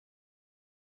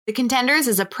The Contenders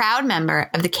is a proud member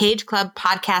of the Cage Club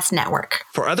Podcast Network.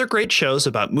 For other great shows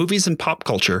about movies and pop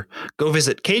culture, go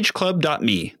visit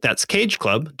cageclub.me. That's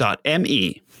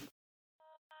cageclub.me.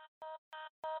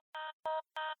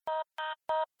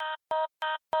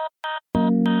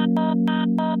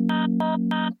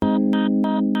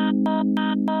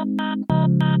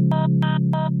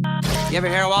 You ever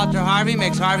hear Walter Harvey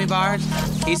makes Harvey bars?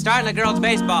 He's starting a girls'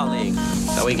 baseball league,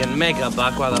 so he can make a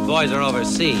buck while the boys are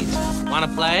overseas. Want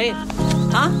to play?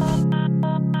 Huh?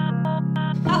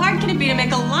 How hard can it be to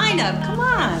make a lineup? Come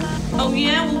on. Oh,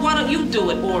 yeah? Well, why don't you do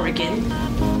it, Oregon?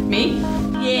 Me?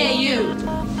 Yeah, you.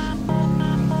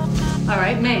 All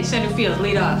right, May, center field,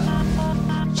 lead off.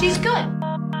 She's good.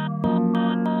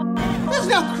 There's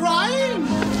no crying!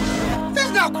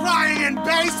 There's no crying in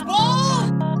baseball!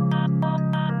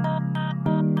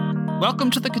 Welcome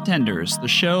to The Contenders, the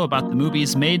show about the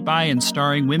movies made by and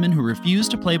starring women who refuse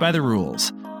to play by the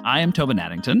rules. I am Tobin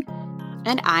Addington.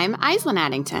 And I'm Aislinn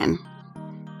Addington.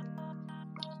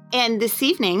 And this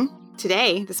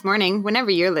morning, whenever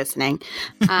you're listening,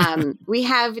 we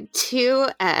have two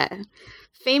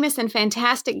famous and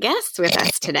fantastic guests with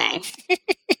us today.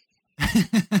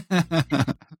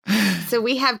 So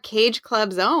we have Cage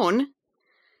Club's own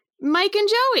Mike and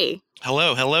Joey.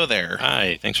 Hello there.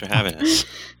 Hi, thanks for having us.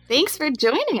 Thanks for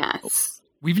joining us.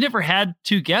 We've never had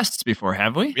two guests before,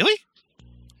 have we? Really?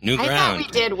 New ground. I thought we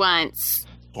did once.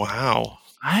 Wow.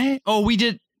 We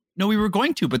did. No, we were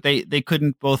going to, but they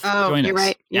couldn't both join us. You're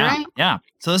right. You're right. Yeah.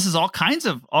 So this is all kinds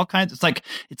of. It's like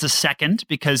it's a second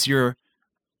because you're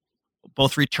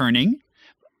both returning,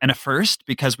 and a first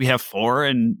because we have four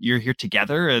and you're here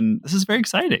together, and this is very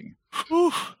exciting.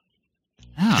 Whew.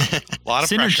 Yeah. A lot of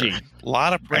synergy. Pressure. A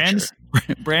lot of pressure.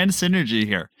 Brand synergy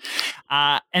here.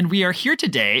 And we are here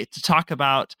today to talk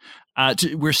about,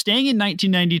 we're staying in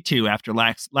 1992 after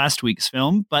last week's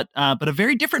film, but a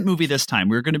very different movie this time.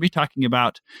 We're going to be talking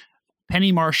about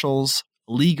Penny Marshall's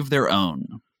League of Their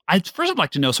Own. I'd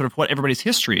like to know sort of what everybody's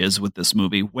history is with this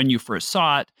movie, when you first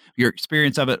saw it, your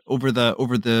experience of it over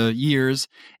the years,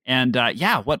 and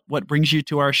what brings you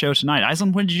to our show tonight.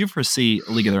 Aislinn, when did you first see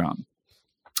League of Their Own?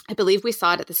 I believe we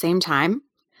saw it at the same time.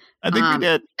 I think we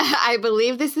did. I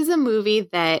believe this is a movie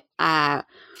that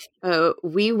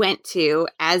we went to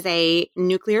as a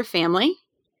nuclear family.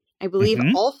 I believe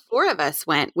all four of us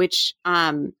went, which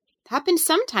happens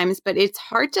sometimes, but it's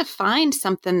hard to find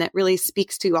something that really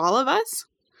speaks to all of us.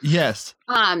 Yes.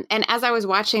 And as I was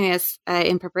watching this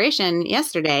in preparation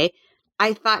yesterday,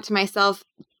 I thought to myself,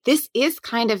 this is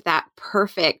kind of that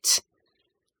perfect,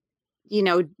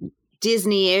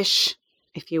 Disney-ish,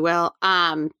 if you will,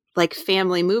 like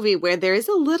family movie where there is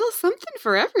a little something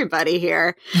for everybody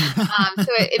here. So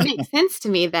it makes sense to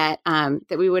me that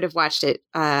we would have watched it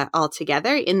all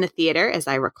together in the theater, as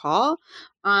I recall.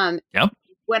 Yep.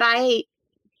 What I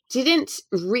didn't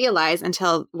realize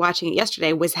until watching it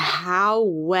yesterday was how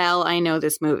well I know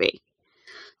this movie.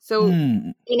 So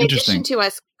in addition to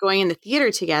us going in the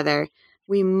theater together,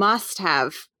 we must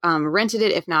have rented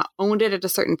it, if not owned it at a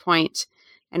certain point,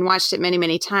 and watched it many,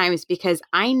 many times because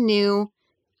I knew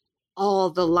all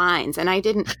the lines and I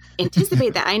didn't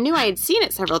anticipate that. I knew I had seen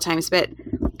it several times, but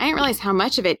I didn't realize how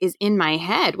much of it is in my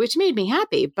head, which made me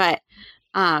happy. But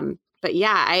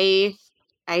yeah, I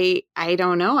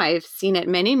don't know. I've seen it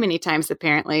many, many times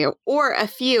apparently, or a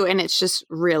few, and it's just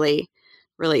really,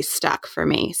 really stuck for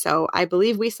me. So I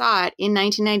believe we saw it in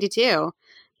 1992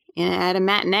 at a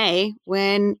matinee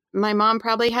when my mom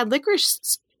probably had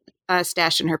licorice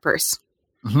stashed in her purse.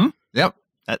 Mm-hmm. Yep.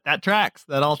 That tracks.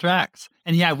 That all tracks.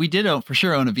 And yeah, we did for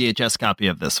sure own a VHS copy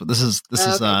of this. This is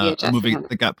a movie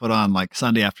that got put on like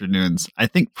Sunday afternoons. I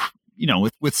think,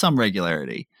 with some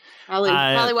regularity. Probably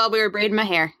while we were braiding my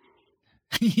hair.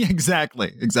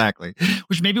 Exactly.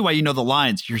 Which may be why the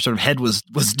lines. Your sort of head was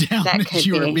down as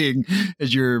you were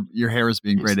as your hair was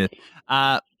being braided.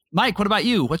 Mike, what about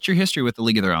you? What's your history with the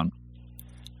League of Their Own?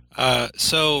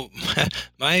 So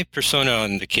my persona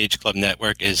on the Cage Club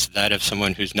Network is that of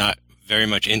someone who's not very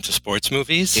much into sports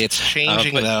movies. It's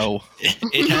changing, though.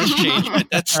 It has changed,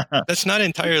 but that's not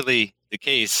entirely the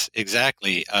case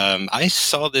exactly. I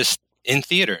saw this in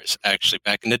theaters, actually,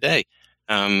 back in the day.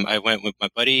 I went with my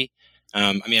buddy.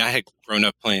 I had grown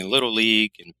up playing Little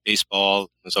League and baseball. It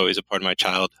was always a part of my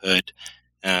childhood.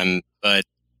 But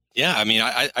yeah,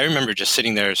 I remember just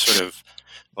sitting there sort of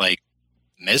like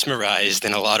mesmerized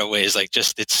in a lot of ways. Like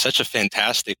it's such a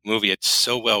fantastic movie. It's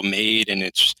so well made and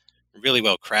it's really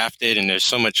well crafted and there's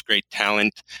so much great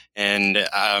talent. And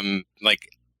I don't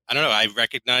know, I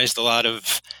recognized a lot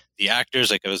of the actors.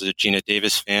 Like I was a Gina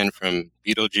Davis fan from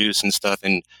Beetlejuice and stuff.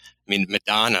 And mean,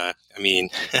 Madonna, I mean,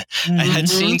 I had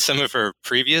seen some of her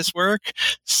previous work.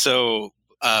 So,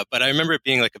 but I remember it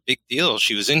being like a big deal.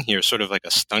 She was in here sort of like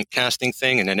a stunt casting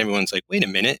thing. And then everyone's like, wait a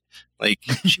minute, like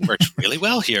she works really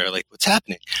well here. Like what's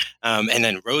happening? And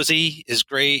then Rosie is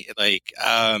great. Like,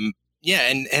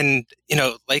 yeah. And, you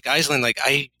know, like Island, like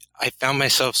I found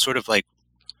myself sort of like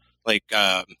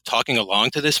talking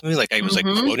along to this movie. Like I was like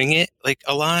quoting it like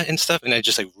a lot and stuff. And I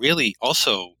just like really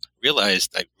also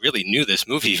realized I really knew this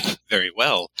movie very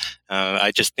well.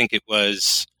 I just think it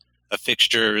was a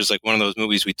fixture. It was like one of those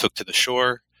movies we took to the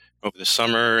shore over the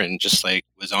summer and just like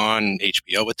was on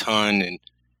HBO a ton. And,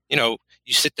 you know,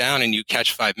 you sit down and you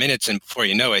catch 5 minutes and before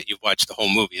you know it, you've watched the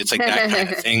whole movie. It's like that kind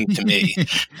of thing to me.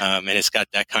 And it's got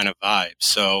that kind of vibe.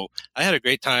 So I had a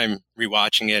great time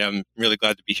rewatching it. I'm really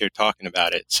glad to be here talking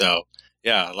about it. So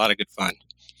yeah, a lot of good fun.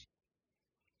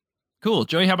 Cool.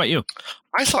 Joey, how about you?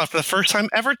 I saw it for the first time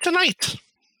ever tonight.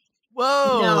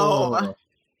 Whoa. No.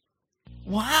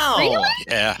 Wow. Really?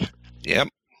 Yeah. Yep.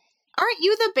 Aren't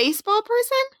you the baseball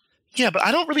person? Yeah, but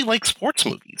I don't really like sports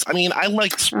movies. I mean, I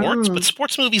like sports, but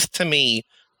sports movies to me,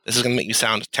 this is going to make you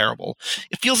sound terrible.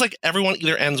 It feels like everyone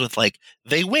either ends with like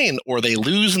they win or they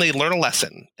lose and they learn a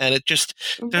lesson. And it just,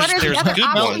 there's the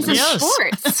good ones. in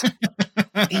sports?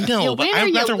 No, but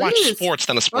I'd rather watch sports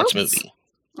than a sports movie.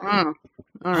 Oh,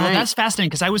 all right. Well, that's fascinating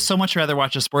because I would so much rather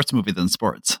watch a sports movie than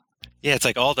sports. Yeah, it's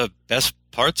like all the best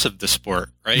parts of the sport,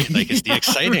 right? Like it's the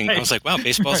exciting. Right. I was like, wow,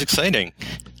 baseball's exciting.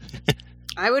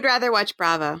 I would rather watch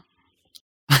Bravo.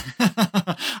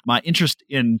 My interest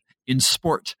in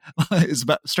sport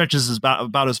stretches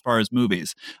about as far as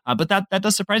movies, but that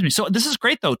does surprise me. So this is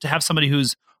great though to have somebody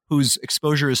whose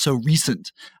exposure is so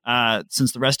recent,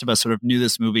 since the rest of us sort of knew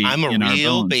this movie. I'm a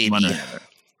real baby.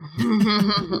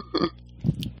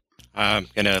 I'm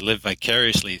gonna live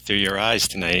vicariously through your eyes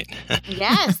tonight.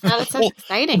 Yes, that is so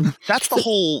exciting. That's the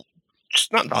whole.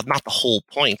 Not the whole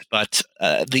point, but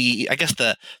I guess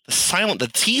the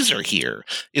teaser here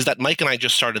is that Mike and I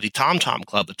just started the Tom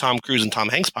Club, the Tom Cruise and Tom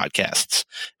Hanks podcasts,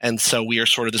 and so we are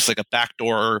sort of just like a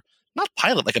backdoor, not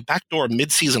pilot, like a backdoor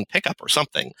mid-season pickup or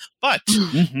something. But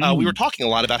we were talking a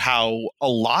lot about how a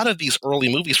lot of these early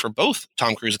movies for both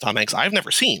Tom Cruise and Tom Hanks I've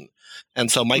never seen,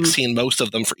 and so Mike's seen most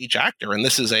of them for each actor, and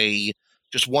this is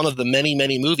just one of the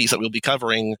many movies that we'll be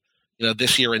covering, you know,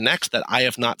 this year and next that I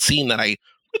have not seen that I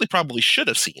really probably should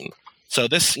have seen. So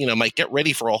this, you know, might get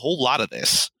ready for a whole lot of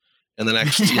this in the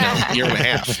next, year and a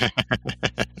half.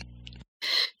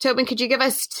 Tobin, could you give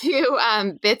us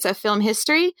 2 bits of film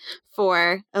history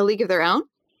for A League of Their Own?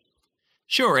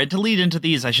 Sure. And to lead into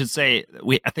these, I should say, I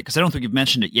think, because I don't think you've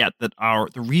mentioned it yet, that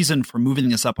the reason for moving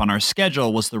this up on our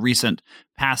schedule was the recent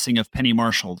passing of Penny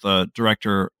Marshall, the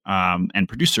director and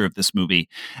producer of this movie.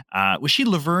 Was she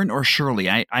Laverne or Shirley?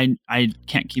 I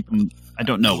can't keep them. I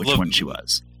don't know which one she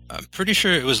was. I'm pretty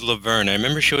sure it was Laverne. I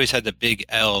remember she always had the big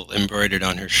L embroidered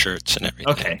on her shirts and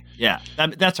everything. Okay, yeah,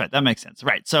 that's right. That makes sense.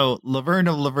 Right. So Laverne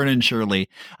and Shirley.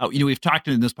 We've talked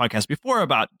in this podcast before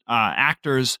about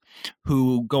actors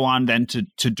who go on then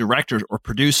to direct or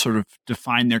produce, sort of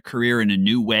define their career in a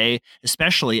new way,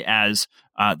 especially as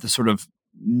the sort of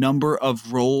number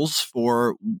of roles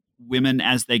for women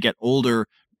as they get older.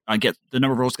 The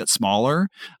number of roles get smaller,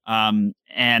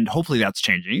 and hopefully that's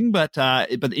changing. But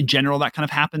in general, that kind of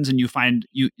happens, and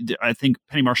I think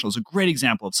Penny Marshall is a great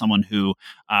example of someone who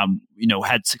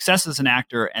had success as an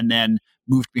actor and then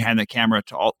moved behind the camera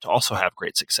to also have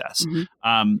great success.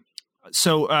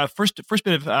 So first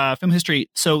bit of film history.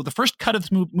 So the first cut of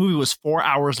this movie was 4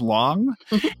 hours long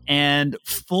and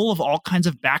full of all kinds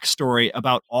of backstory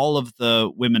about all of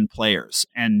the women players.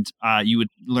 And you would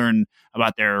learn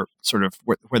about their sort of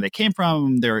where they came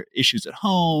from, their issues at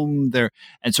home,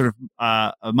 and sort of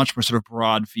a much more sort of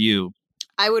broad view.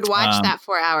 I would watch that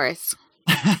 4 hours.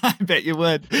 I bet you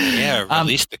would. Yeah,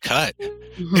 release the cut.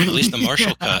 Release the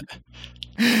Marshall cut.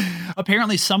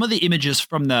 Apparently, some of the images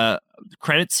from the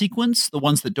credit sequence, the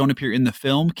ones that don't appear in the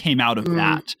film, came out of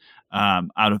that,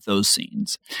 out of those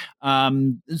scenes.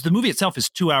 The movie itself is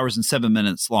 2 hours and 7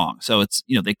 minutes long, so it's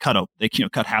they cut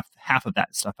half of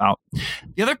that stuff out.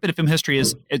 The other bit of film history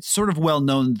is it's sort of well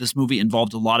known this movie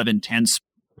involved a lot of intense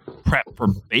prep for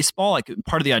baseball. Like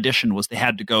part of the audition was they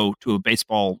had to go to a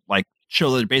baseball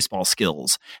show their baseball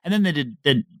skills. And then they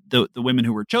did the women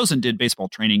who were chosen did baseball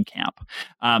training camp.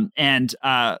 And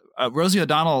Rosie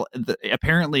O'Donnell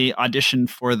apparently auditioned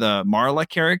for the Marla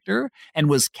character and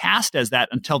was cast as that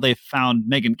until they found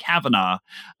Megan Cavanagh,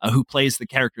 who plays the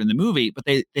character in the movie. But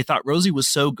they thought Rosie was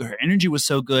so good, her energy was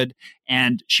so good,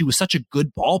 and she was such a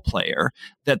good ball player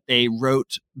that they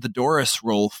wrote the Doris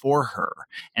role for her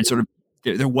and sort of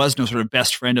there was no sort of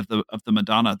best friend of the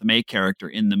Madonna, the May character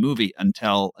in the movie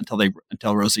until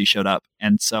Rosie showed up.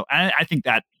 And so I think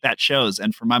that shows,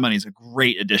 and for my money, is a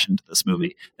great addition to this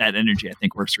movie. That energy, I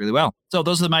think, works really well. So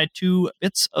those are my 2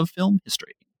 bits of film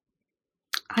history.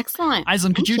 Excellent.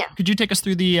 Aislinn, could you take us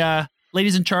through the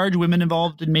ladies in charge, women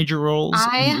involved in major roles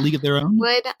in League of Their Own?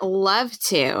 Would love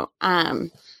to.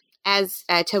 As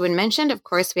Tobin mentioned, of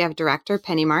course, we have director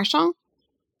Penny Marshall.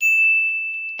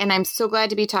 And I'm so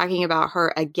glad to be talking about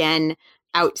her again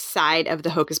outside of the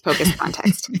Hocus Pocus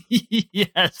context.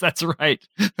 Yes, that's right.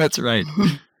 That's right.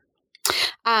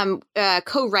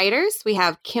 Co-writers, we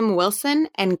have Kim Wilson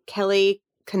and Kelly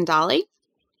Kandali.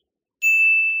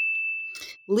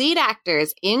 Lead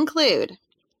actors include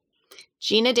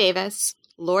Gina Davis,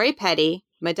 Lori Petty,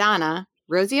 Madonna,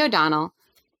 Rosie O'Donnell,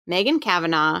 Megan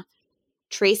Cavanaugh,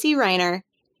 Tracy Reiner,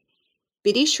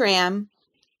 Biddy Schramm,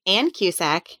 Ann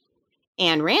Cusack,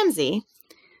 Anne Ramsey,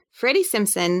 Freddie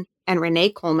Simpson, and Renee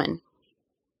Coleman.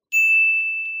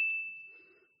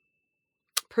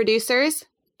 Producers,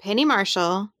 Penny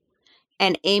Marshall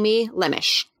and Amy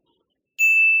Lemish.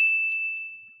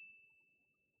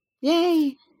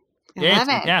 Yay. I love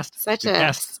it. Cast. Such good a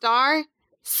cast.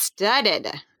 star-studded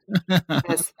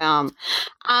this film.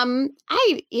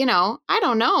 I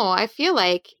don't know. I feel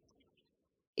like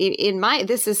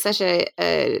this is such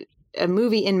a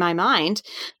movie in my mind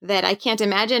that I can't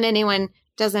imagine anyone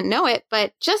doesn't know it,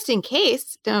 but just in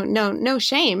case, no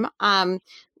shame.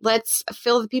 Let's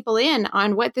fill the people in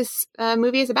on what this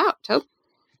movie is about. Tope?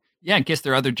 Yeah, in case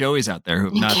there are other Joeys out there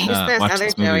who have not watched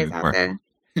this movie before.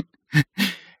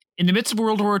 In the midst of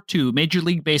World War II, Major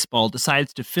League Baseball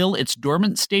decides to fill its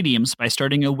dormant stadiums by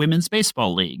starting a women's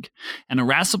baseball league. An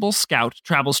irascible scout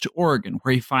travels to Oregon,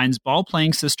 where he finds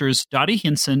ball-playing sisters Dottie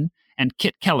Hinson and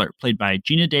Kit Keller, played by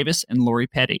Gina Davis and Lori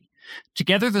Petty.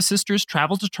 Together, the sisters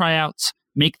travel to tryouts,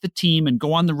 make the team, and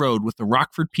go on the road with the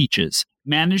Rockford Peaches,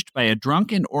 managed by a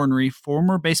drunk and ornery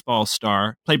former baseball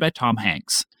star, played by Tom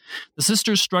Hanks. The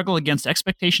sisters struggle against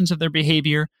expectations of their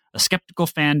behavior, a skeptical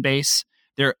fan base,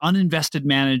 their uninvested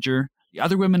manager, the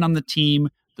other women on the team,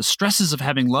 the stresses of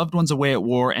having loved ones away at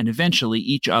war, and eventually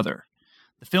each other.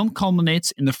 The film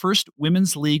culminates in the first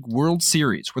Women's League World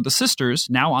Series, where the sisters,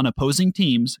 now on opposing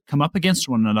teams, come up against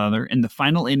one another in the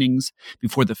final innings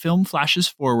before the film flashes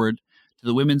forward to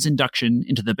the women's induction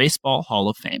into the Baseball Hall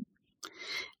of Fame.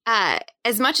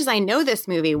 As much as I know this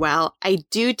movie well, I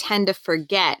do tend to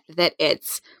forget that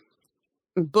it's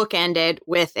bookended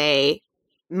with a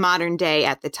modern day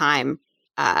at the time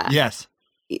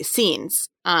scenes.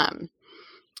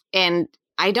 And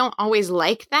I don't always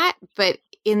like that, but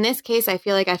in this case, I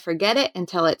feel like I forget it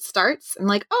until it starts. I'm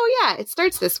like, oh yeah, it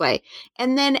starts this way.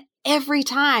 And then every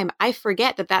time I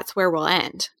forget that that's where we'll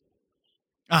end.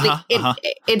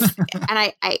 It's,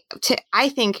 and I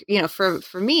think,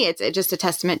 for me, it's just a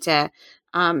testament to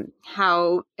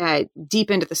how deep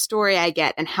into the story I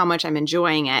get and how much I'm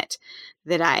enjoying it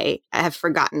that I have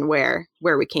forgotten where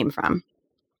we came from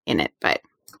in it. But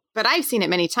I've seen it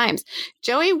many times.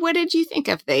 Joey, what did you think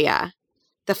of the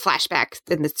flashbacks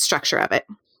and the structure of it?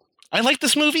 I like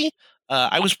this movie.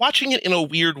 I was watching it in a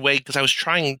weird way because I was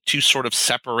trying to sort of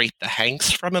separate the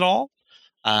Hanks from it all.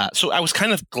 So I was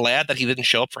kind of glad that he didn't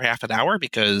show up for half an hour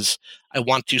because I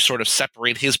want to sort of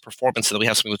separate his performance so that we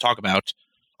have something to talk about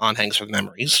on Hanks for the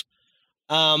Memories.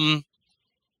 I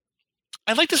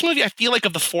like this movie. I feel like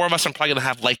of the four of us, I'm probably going to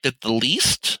have liked it the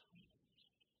least.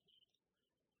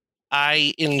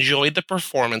 I enjoyed the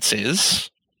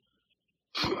performances.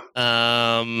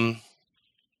 I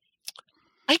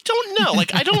don't know.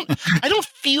 Like, I don't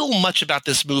feel much about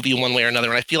this movie one way or another,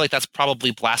 and I feel like that's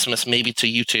probably blasphemous, maybe to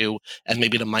you two, and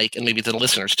maybe to Mike, and maybe to the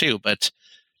listeners too. But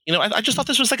I just thought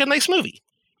this was like a nice movie.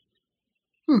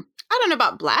 I don't know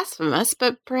about blasphemous,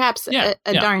 but perhaps a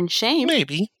darn shame.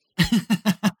 Maybe.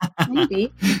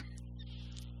 Maybe.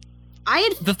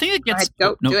 The thing that gets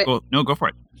go for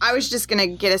it. I was just gonna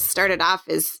get us started off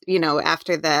as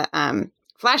after the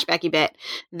flashbacky bit.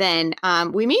 Then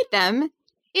we meet them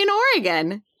in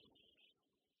Oregon,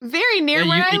 very near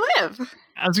where I live.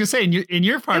 I was gonna say in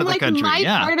your part of the country, my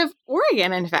part of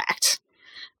Oregon, in fact.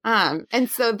 And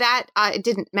so that it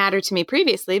didn't matter to me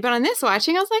previously, but on this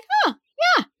watching, I was like, oh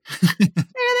yeah, there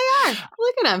they are.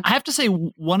 Look at them. I have to say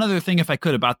one other thing, if I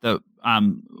could, about the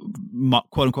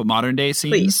quote unquote modern day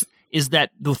scenes. Please. Is that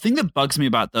the thing that bugs me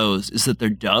about those is that they're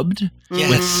dubbed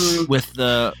Yes. with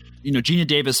the Gina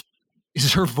Davis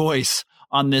is her voice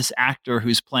on this actor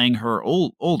who's playing her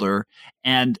older,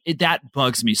 and that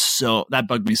bugged me so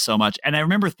much. And I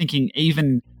remember thinking,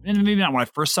 even maybe not when I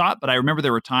first saw it, but I remember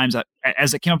there were times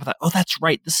as it came up, I thought, oh, that's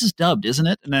right, this is dubbed, isn't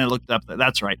it? And then I looked up,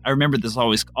 that's right. I remember this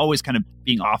always kind of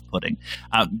being off-putting.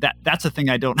 That's a thing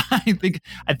I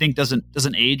think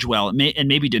doesn't age well. And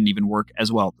maybe didn't even work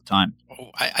as well at the time.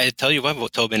 Oh, I tell you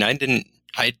what, Tobin,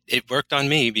 it worked on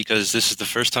me because this is the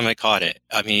first time I caught it.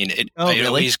 I mean,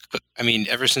 really?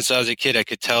 Ever since I was a kid, I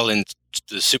could tell in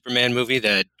the Superman movie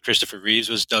that Christopher Reeves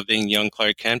was dubbing young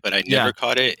Clark Kent, but I never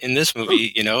caught it in this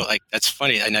movie. That's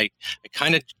funny. And I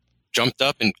kind of jumped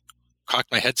up and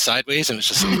cocked my head sideways and was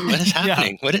just like, what is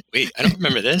happening? Wait, I don't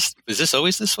remember this. Was this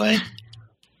always this way?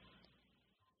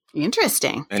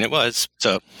 Interesting. And it was.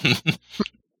 So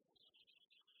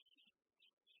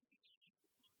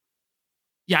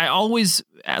yeah, I always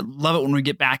love it when we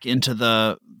get back into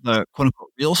the quote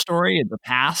unquote real story in the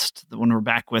past, when we're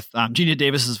back with Gina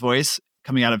Davis's voice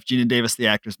coming out of Gina Davis, the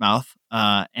actor's mouth.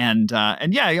 And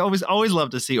yeah, I always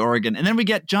love to see Oregon. And then we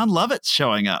get John Lovitz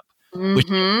showing up, which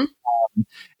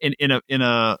in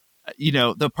a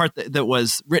the part that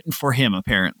was written for him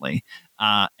apparently,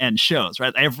 and shows,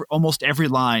 right. Almost every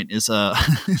line is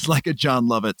is like a John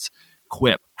Lovitz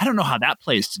quip. I don't know how that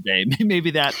plays today.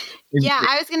 Maybe that.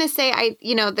 I was going to say,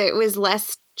 that it was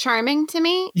less charming to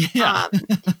me. Yeah.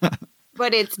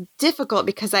 But it's difficult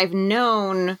because I've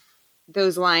known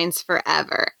those lines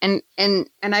forever. And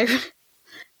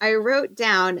I wrote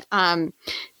down,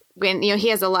 when, he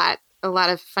has a lot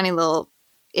of funny little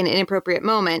inappropriate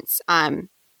moments. And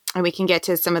we can get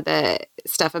to some of the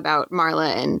stuff about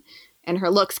Marla and her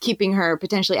looks keeping her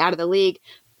potentially out of the league.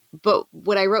 But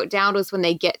what I wrote down was when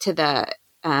they get to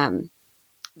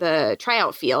the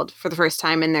tryout field for the first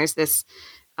time, and there's this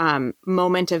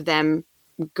moment of them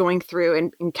going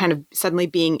through and kind of suddenly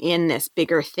being in this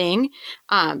bigger thing.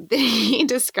 That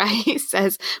he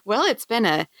says, well, it's been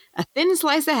a thin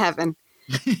slice of heaven.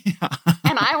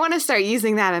 And I want to start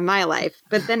using that in my life.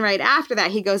 But then right after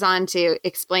that, he goes on to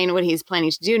explain what he's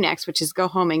planning to do next, which is go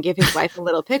home and give his wife a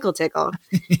little pickle tickle.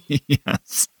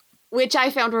 Yes. Which I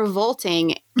found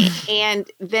revolting, and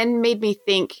then made me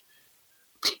think,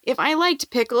 if I liked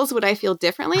pickles, would I feel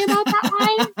differently about that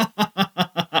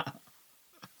line?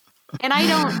 And I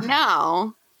don't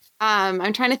know.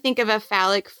 I'm trying to think of a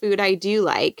phallic food I do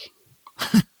like.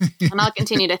 And I'll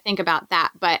continue to think about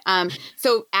that. But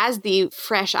so as the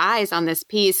fresh eyes on this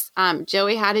piece,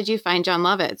 Joey, how did you find John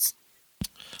Lovitz?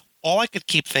 All I could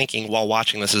keep thinking while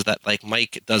watching this is that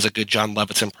Mike does a good John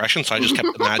Lovitz impression, so I just kept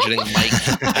imagining Mike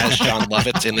as John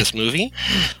Lovitz in this movie.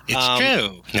 It's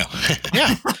true. No.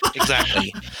 Yeah,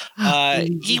 exactly.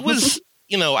 He was,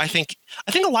 I think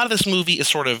a lot of this movie is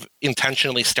sort of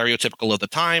intentionally stereotypical of the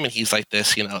time, and he's like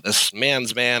this, this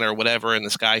man's man or whatever, and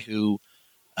this guy who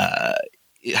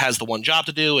has the one job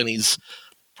to do, and he's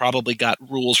probably got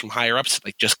rules from higher ups,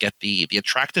 just get the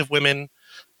attractive women.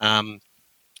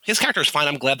 His character is fine.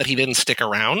 I'm glad that he didn't stick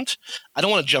around. I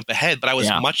don't want to jump ahead, but I was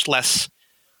much less,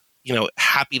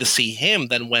 happy to see him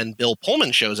than when Bill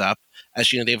Pullman shows up as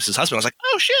Gina Davis's husband. I was like,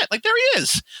 oh shit, there he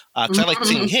is. Because I like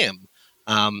seeing him.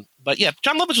 But yeah,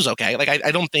 John Lovitz was okay.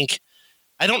 I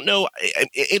don't know.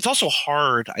 It's also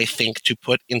hard, I think, to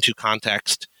put into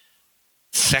context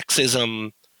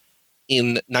sexism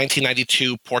in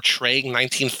 1992 portraying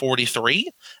 1943,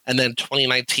 and then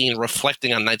 2019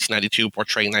 reflecting on 1992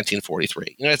 portraying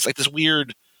 1943. It's like this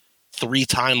weird three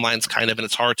timelines kind of, and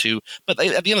it's hard to. But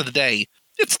at the end of the day,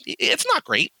 it's not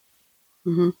great.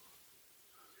 Mm-hmm.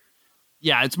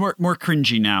 Yeah, it's more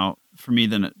cringy now for me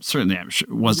than it certainly I'm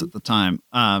sure was at the time.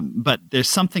 But there's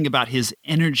something about his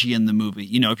energy in the movie.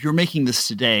 If you're making this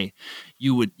today,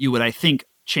 you would I think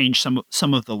change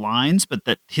some of the lines, but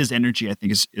that his energy I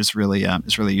think is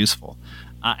really useful.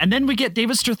 And then we get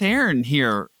David Strathairn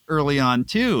here early on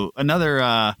too.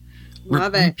 Another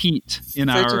repeat in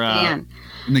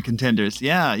in the contenders.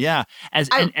 Yeah.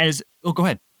 Go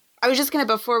ahead. I was just gonna,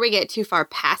 before we get too far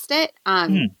past it,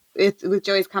 with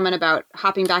Joey's comment about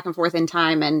hopping back and forth in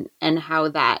time and how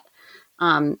that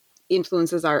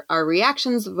influences our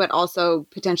reactions, but also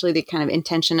potentially the kind of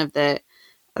intention of the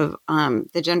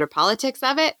gender politics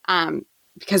of it,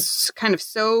 because it's kind of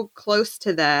so close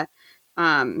to the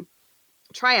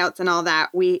tryouts and all that,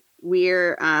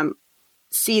 we're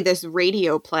see this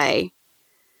radio play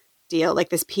deal, like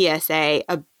this PSA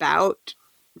about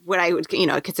what I would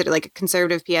consider like a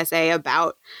conservative PSA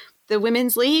about the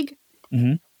women's league,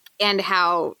 and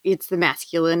how it's the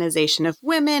masculinization of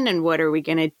women, and what are we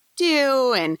going to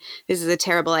do, and this is a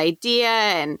terrible idea,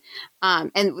 and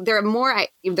there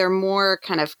are more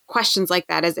kind of questions like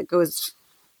that as it goes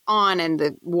on and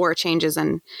the war changes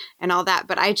and all that.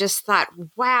 But I just thought,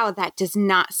 wow, that does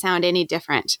not sound any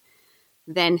different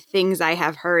than things I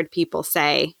have heard people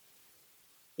say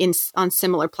on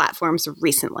similar platforms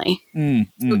recently.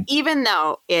 So even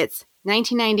though it's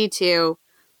 1992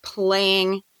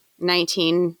 playing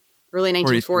early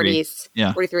 1940s,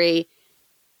 43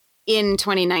 in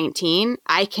 2019,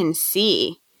 I can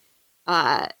see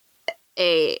a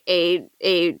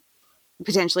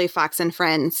potentially Fox and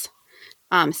Friends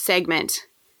segment.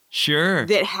 Sure.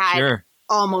 That had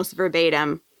almost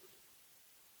verbatim,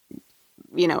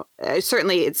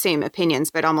 certainly it's same opinions,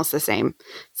 but almost the same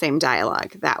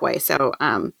dialogue that way. So,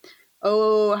 how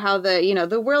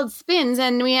the world spins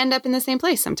and we end up in the same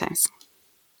place sometimes.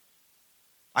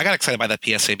 I got excited by that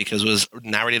PSA because it was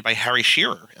narrated by Harry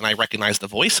Shearer, and I recognized the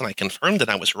voice, and I confirmed that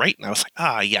I was right, and I was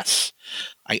like, yes,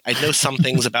 I know some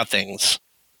things about things.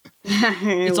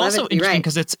 It's also interesting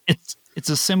because it's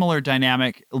a similar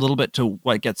dynamic a little bit to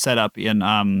what gets set up in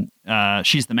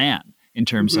She's the Man in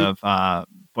terms of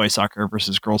boys soccer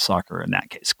versus girls soccer in that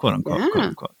case, quote unquote, quote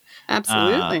unquote.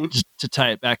 Absolutely. Just to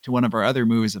tie it back to one of our other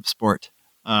movies of sport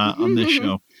on this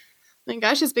show. My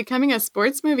gosh, it's becoming a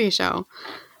sports movie show.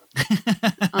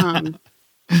 I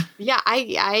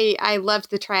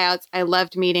loved the tryouts. I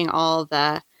loved meeting all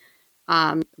the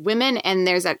women, and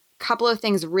there's a couple of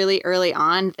things really early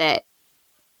on that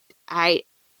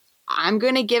I'm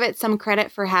going to give it some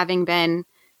credit for having been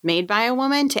made by a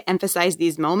woman to emphasize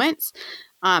these moments.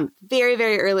 Very,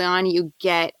 very early on, you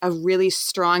get a really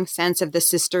strong sense of the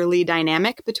sisterly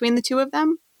dynamic between the two of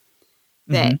them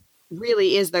that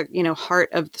really is the heart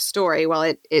of the story. While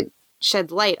it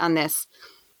sheds light on this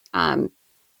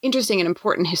interesting and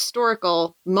important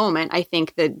historical moment, I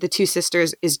think that the two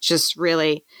sisters is just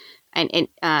really at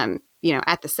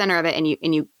the center of it.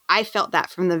 And I felt that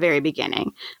from the very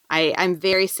beginning. I'm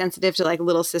very sensitive to like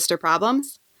little sister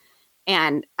problems,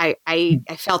 and I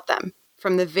felt them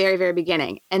from the very, very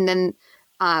beginning. And then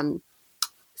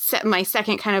my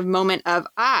second kind of moment of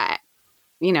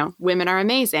women are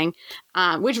amazing,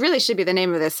 which really should be the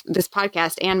name of this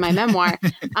podcast and my memoir.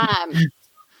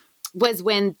 Was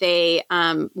when they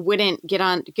wouldn't get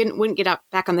up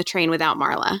back on the train without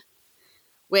Marla,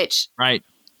 which right.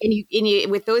 And you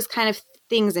with those kind of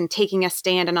things and taking a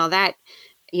stand and all that,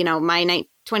 my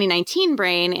 2019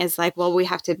 brain is like, well, we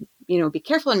have to be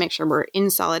careful and make sure we're in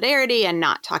solidarity and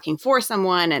not talking for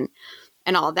someone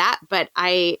and all that. But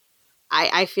I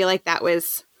feel like that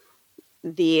was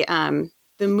the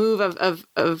move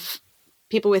of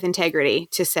people with integrity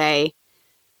to say,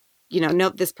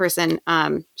 nope, this person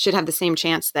should have the same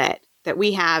chance that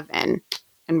we have, and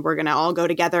we're going to all go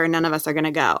together and none of us are going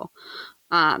to go.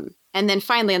 And then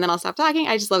finally, and then I'll stop talking.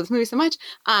 I just love this movie so much.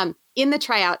 In the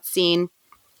tryout scene,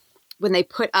 when they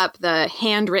put up the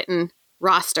handwritten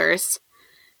rosters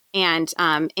and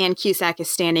Ann Cusack is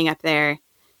standing up there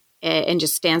and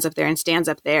just stands up there. And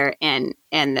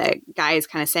the guy is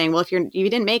kind of saying, well, if you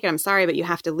didn't make it, I'm sorry, but you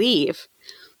have to leave.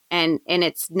 And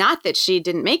it's not that she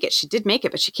didn't make it. She did make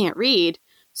it, but she can't read.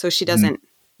 So she doesn't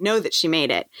know that she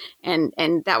made it.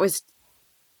 And that was,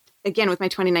 again, with my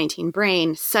 2019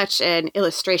 brain, such an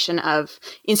illustration of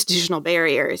institutional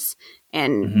barriers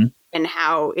and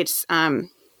how it's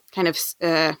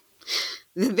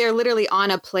they're literally on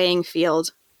a playing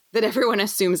field that everyone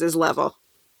assumes is level.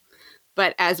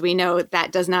 But as we know,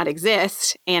 that does not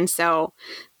exist. And so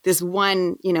this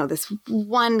one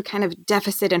kind of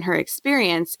deficit in her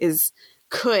experience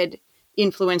could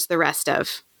influence the rest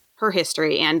of her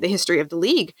history and the history of the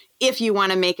league if you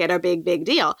want to make it a big, big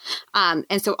deal.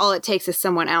 And so all it takes is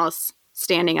someone else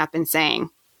standing up and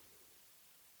saying,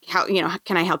 how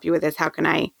can I help you with this? How can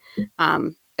I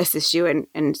assist you?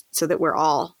 And so that we're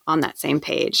all on that same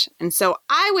page. And so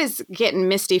I was getting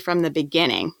misty from the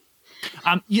beginning.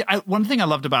 One thing I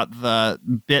loved about the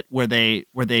bit where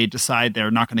they decide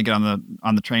they're not going to get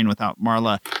on the train without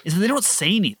Marla is that they don't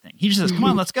say anything. He just says, "Come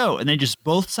on, let's go," and they just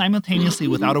both simultaneously,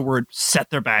 without a word, set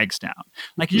their bags down.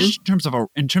 Like just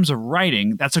in terms of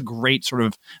writing, that's a great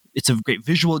it's a great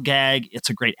visual gag. It's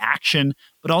a great action,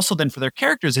 but also then for their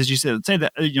characters, as you said, say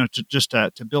that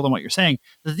to build on what you're saying,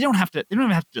 that they don't even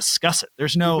have to discuss it.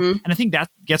 There's no, and I think that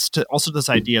gets to also this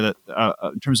idea that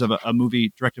in terms of a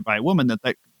movie directed by a woman that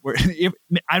where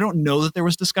I don't know that there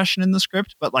was discussion in the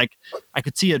script, but like I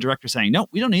could see a director saying, "No,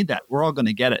 we don't need that. We're all going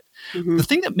to get it." The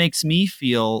thing that makes me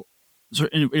feel,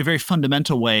 sort of in a very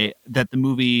fundamental way, that the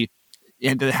movie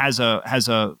has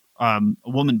a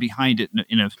woman behind it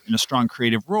in a strong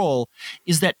creative role,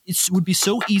 is that it would be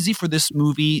so easy for this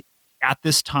movie at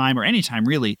this time or any time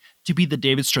really to be the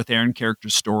David Strathairn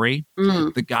character's story.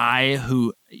 The guy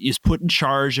who is put in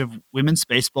charge of women's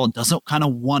baseball and doesn't kind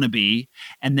of want to be,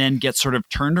 and then gets sort of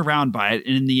turned around by it,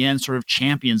 and in the end sort of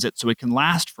champions it so it can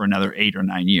last for another 8 or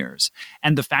 9 years.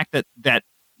 And the fact that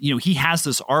he has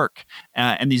this arc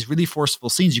and these really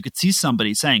forceful scenes. You could see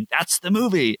somebody saying, that's the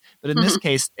movie. But in this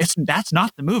case, that's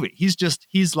not the movie.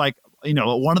 He's like,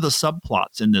 one of the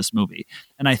subplots in this movie.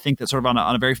 And I think that sort of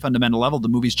on a very fundamental level, the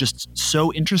movie's just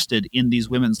so interested in these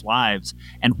women's lives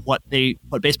and what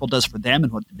baseball does for them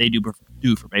and what they do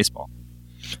for baseball.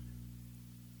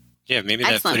 Yeah, maybe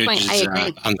excellent that footage is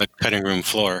on the cutting room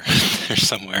floor or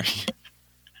somewhere.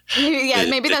 Yeah,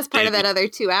 maybe that's part of that other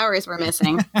 2 hours we're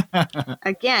missing.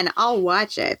 Again, I'll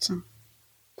watch it.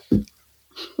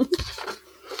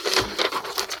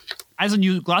 Eisen,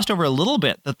 you glossed over a little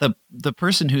bit that the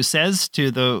person who says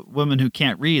to the woman who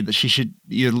can't read that she should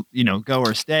go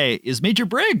or stay is Major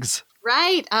Briggs.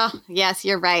 Right. Oh, yes,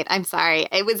 you're right. I'm sorry.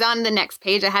 It was on the next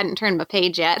page. I hadn't turned my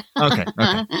page yet. Okay.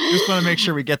 Just want to make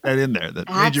sure we get that in there. That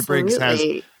Major Briggs has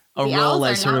a role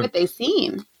as sort of what they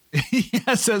seem.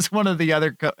 Yes, as one of the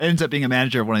other ends up being a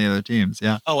manager of one of the other teams.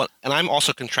 Yeah. Oh, and I'm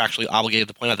also contractually obligated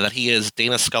to point out that he is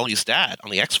Dana Scully's dad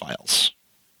on the X-Files.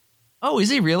 Oh, is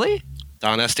he really?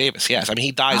 Don S. Davis. Yes. I mean,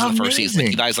 he dies in the first season.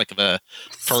 He dies like the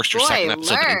first or second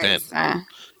episode that he's in.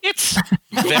 It's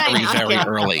very, very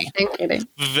early.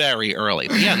 Very early.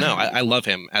 But yeah, no, I love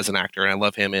him as an actor, and I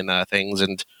love him in things,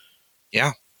 and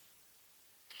yeah.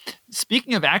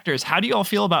 Speaking of actors, how do you all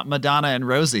feel about Madonna and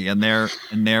Rosie and their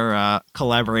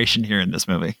collaboration here in this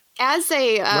movie? As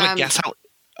a guess how?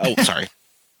 Oh, sorry.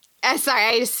 Sorry,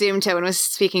 I assumed Tobin was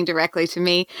speaking directly to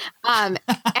me.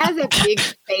 As a big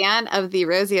fan of the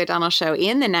Rosie O'Donnell show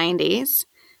in the 90s,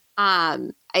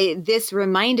 this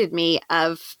reminded me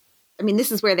of. I mean,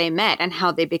 this is where they met and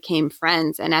how they became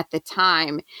friends. And at the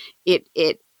time, it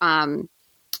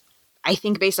I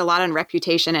think based a lot on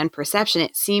reputation and perception,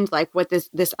 it seemed like what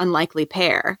this unlikely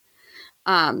pair.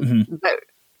 But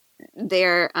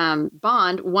their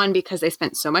bond, one, because they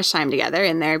spent so much time together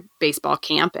in their baseball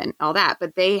camp and all that,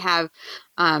 but they have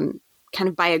kind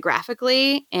of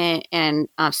biographically and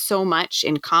so much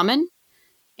in common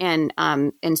and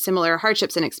similar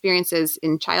hardships and experiences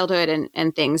in childhood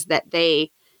and things that they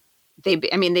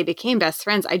became best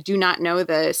friends. I do not know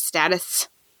the status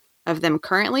of them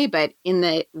currently, but in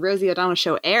the Rosie O'Donnell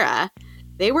show era,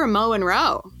 they were Mo and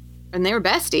Ro, and they were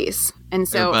besties. And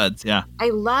so they're buds, yeah.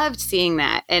 I loved seeing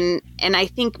that. And I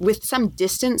think with some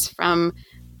distance from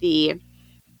the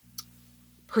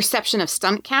perception of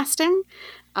stunt casting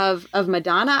of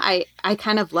Madonna, I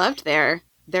kind of loved their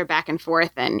back and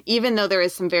forth. And even though there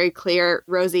is some very clear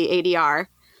Rosie ADR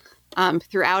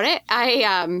throughout it,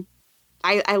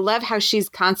 I love how she's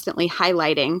constantly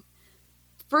highlighting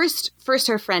first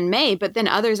her friend May, but then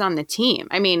others on the team.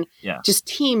 I mean, just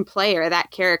team player,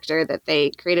 that character that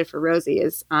they created for Rosie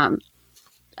is, I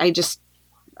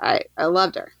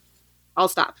loved her. I'll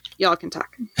stop. Y'all can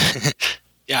talk.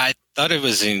 Yeah, I thought it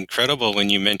was incredible when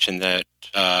you mentioned that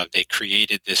they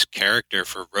created this character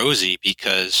for Rosie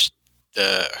because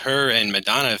her and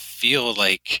Madonna feel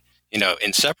like,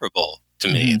 inseparable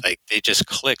to me. Like they just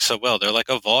click so well. They're like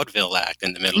a vaudeville act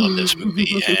in the middle of this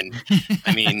movie. And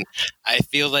I mean, I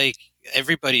feel like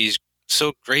everybody's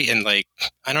so great and like,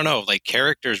 I don't know, like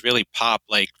characters really pop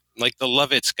like the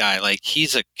Lovitz guy, like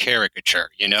he's a caricature,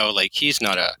 like he's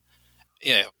not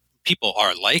people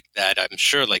are like that. I'm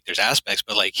sure like there's aspects,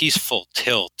 but like he's full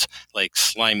tilt, like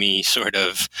slimy sort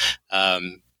of,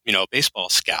 baseball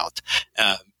scout.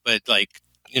 But like,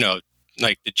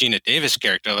 like the Gina Davis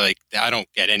character, like I don't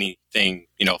get anything,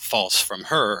 false from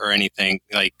her or anything.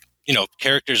 Like,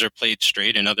 characters are played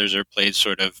straight and others are played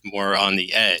sort of more on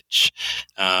the edge.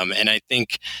 And I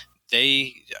think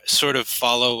they sort of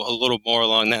follow a little more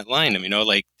along that line. I mean,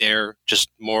 like they're just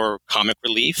more comic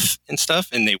relief and stuff,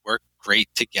 and they work great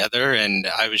together. And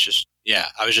I was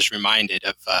just reminded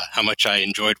of how much I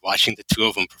enjoyed watching the two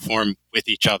of them perform with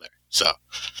each other. So.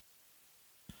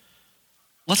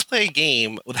 Let's play a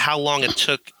game with how long it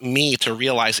took me to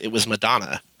realize it was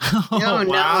Madonna. Oh,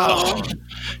 wow.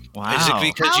 Wow. Is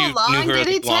it because you knew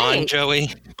her blonde, Joey?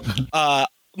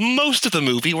 Most of the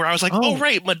movie where I was like, oh,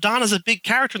 right, Madonna's a big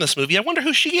character in this movie. I wonder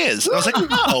who she is. And I was like,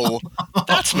 no,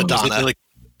 that's Madonna. Was it like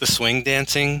the swing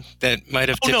dancing that might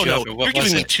have tipped you off? You're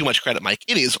giving me too much credit, Mike.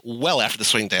 It is well after the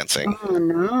swing dancing. Oh,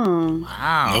 no.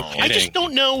 Wow. I just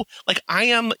don't know. Like, I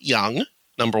am young,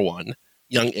 number one.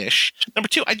 Young-ish. Number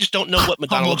two, I just don't know what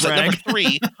Madonna looks like. Number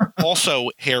three, also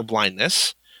hair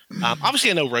blindness.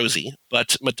 Obviously, I know Rosie,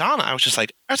 but Madonna, I was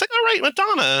like, all right,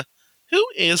 Madonna. who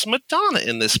is Madonna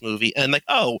in this movie? And like,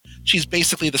 oh, she's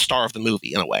basically the star of the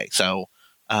movie in a way. So,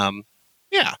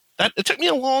 yeah, it took me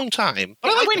a long time. But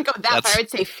I wouldn't go that far. I would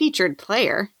say featured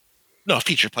player. No,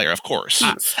 featured player, of course.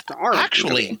 Not star.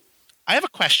 Actually, I have a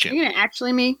question. Are you going to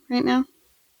actually me right now?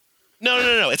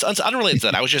 No. It's unrelated to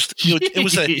that. I was just,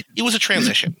 it was a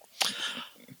transition.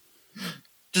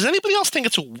 Does anybody else think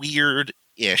it's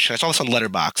weird-ish? I saw this on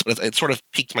Letterboxd, but it sort of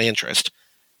piqued my interest,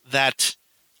 that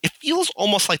it feels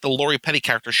almost like the Lori Petty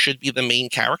character should be the main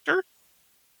character.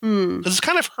 Because it's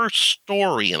kind of her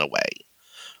story in a way.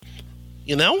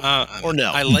 You know? Or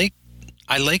no? I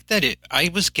like that I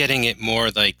was getting it more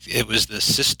like it was the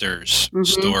sisters'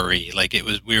 story. Like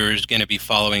we were going to be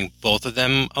following both of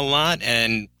them a lot.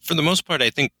 And for the most part, I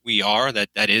think we are.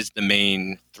 That is the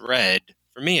main thread,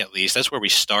 for me at least. That's where we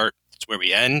start. That's where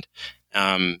we end.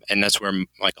 And that's where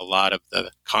like a lot of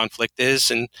the conflict is.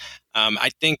 And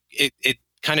I think it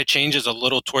kind of changes a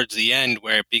little towards the end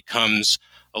where it becomes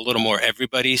a little more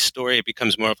everybody's story. It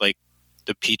becomes more of like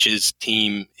the Peaches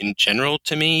team in general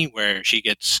to me, where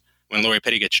when Lori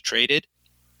Petty gets traded,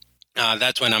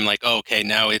 that's when I'm like, oh, okay,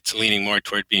 now it's leaning more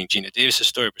toward being Gina Davis's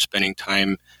story. We're spending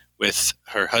time with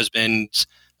her husband's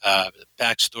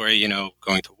backstory,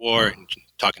 going to war and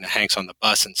talking to Hanks on the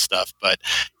bus and stuff. But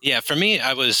yeah, for me,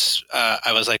 I was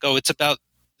like, oh, it's about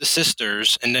the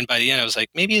sisters. And then by the end, I was like,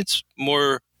 maybe it's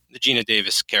more the Gina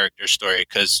Davis character story,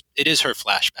 because it is her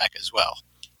flashback as well.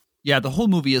 Yeah, the whole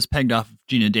movie is pegged off of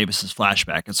Gina Davis's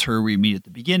flashback. It's her we meet at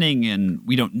the beginning, and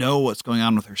we don't know what's going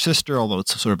on with her sister, although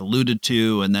it's sort of alluded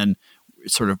to. And then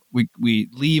sort of we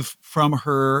leave from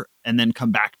her and then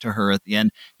come back to her at the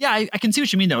end. Yeah, I can see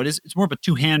what you mean, though. It's more of a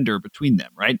two-hander between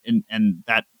them, right? And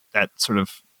that sort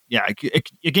of, yeah.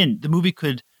 Again, the movie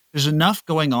there's enough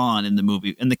going on in the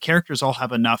movie, and the characters all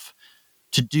have enough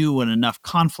to do and enough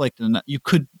conflict, and you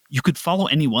could follow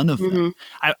any one of them.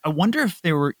 I wonder if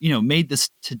they were, made this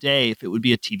today, if it would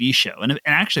be a TV show. And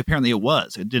actually, apparently it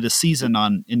was. It did a season in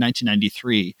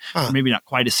 1993, or maybe not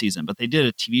quite a season, but they did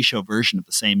a TV show version of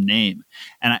the same name.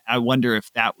 And I wonder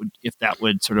if that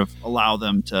would sort of allow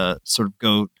them to sort of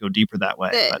go deeper that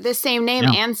way. The same name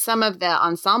and some of the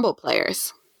ensemble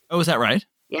players. Oh, is that right?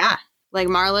 Yeah. Like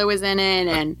Marlo was in it,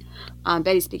 and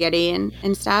Betty Spaghetti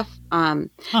and stuff.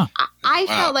 I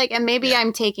felt like, and maybe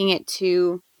I'm taking it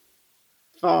too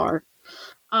far,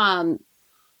 but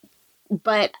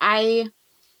I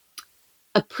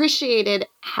appreciated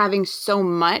having so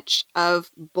much of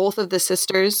both of the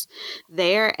sisters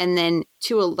there, and then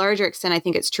to a larger extent, I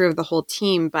think it's true of the whole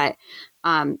team. But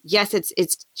yes,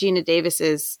 it's Gina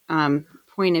Davis's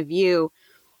point of view,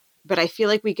 but I feel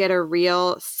like we get a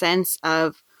real sense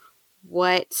of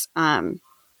what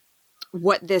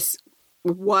this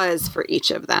was for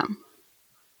each of them.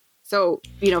 So,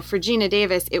 for Gina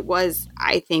Davis, it was,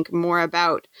 I think, more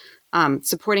about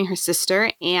supporting her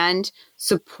sister and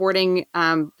supporting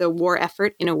the war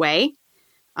effort in a way,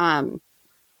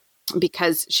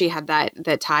 because she had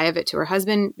the tie of it to her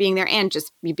husband being there and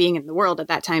just being in the world at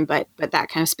that time, but that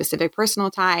kind of specific personal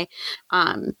tie.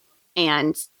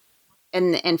 And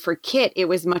for Kit, it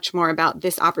was much more about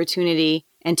this opportunity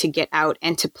and to get out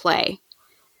and to play.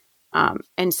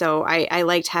 And so I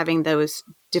liked having those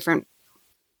different,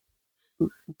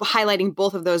 highlighting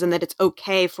both of those, and that it's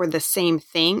okay for the same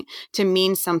thing to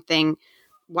mean something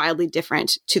wildly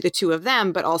different to the two of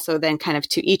them, but also then kind of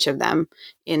to each of them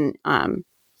in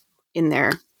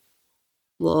their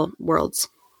little worlds.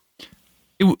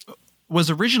 It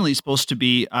was originally supposed to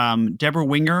be Deborah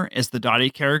Winger as the Dottie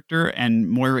character and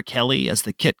Moira Kelly as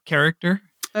the Kit character.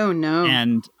 Oh no.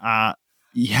 And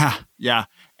yeah.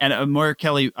 And Moira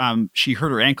Kelly, she hurt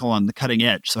her ankle on the cutting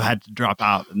edge, so had to drop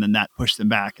out, and then that pushed them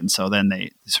back, and so then they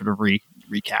sort of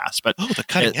recast. But the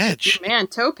cutting edge, man,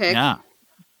 toe pick. Yeah,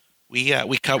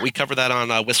 we covered that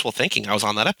on Wistful Thinking. I was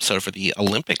on that episode for the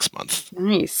Olympics month.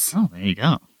 Nice. Oh, there you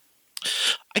go.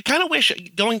 I kind of wish,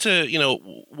 going to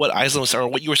what Isla was, or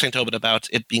what you were saying, Tobin, about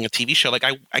it being a TV show. Like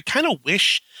I kind of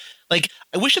wish. Like,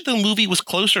 I wish that the movie was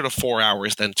closer to 4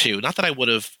 hours than 2. Not that I would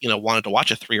have, wanted to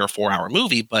watch a 3 or 4 hour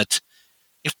movie, but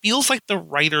it feels like the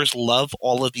writers love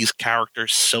all of these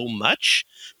characters so much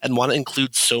and want to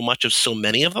include so much of so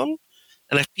many of them.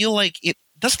 And I feel like it's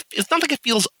not like it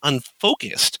feels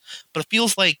unfocused, but it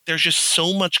feels like there's just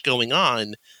so much going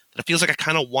on that it feels like I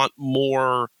kind of want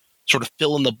more sort of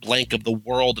fill in the blank of the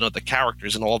world and of the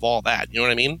characters and all that. You know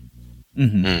what I mean?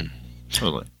 Mm-hmm.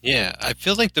 Totally. Yeah, I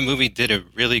feel like the movie did a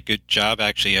really good job,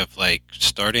 actually, of like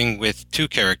starting with 2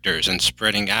 characters and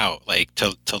spreading out like to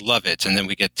Lovitz, and then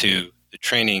we get to the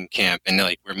training camp, and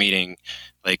like we're meeting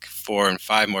like 4 and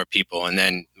 5 more people, and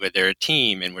then where they're a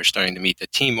team and we're starting to meet the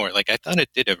team more. Like I thought it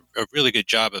did a really good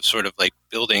job of sort of like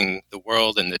building the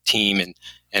world and the team,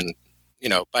 and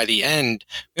by the end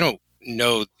we don't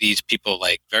know these people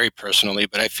like very personally,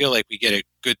 but I feel like we get a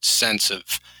good sense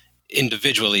of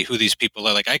individually who these people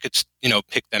are. Like I could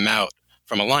pick them out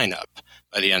from a lineup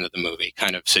by the end of the movie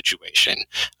kind of situation,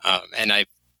 and I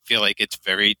feel like it's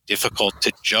very difficult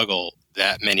to juggle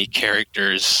that many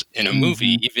characters in a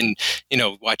movie. Even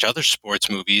watch other sports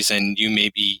movies and you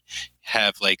maybe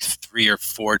have like 3 or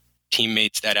 4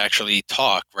 teammates that actually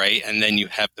talk, right? And then you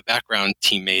have the background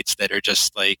teammates that are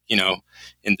just like in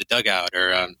the dugout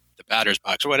or the batter's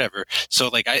box or whatever. So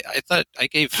like I thought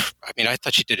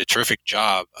she did a terrific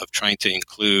job of trying to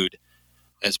include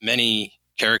as many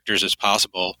characters as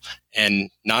possible and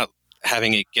not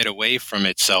having it get away from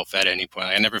itself at any point.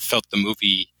 I never felt the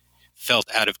movie felt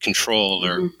out of control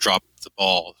or dropped the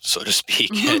ball, so to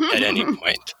speak, at any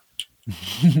point.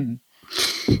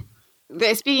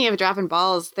 Speaking of dropping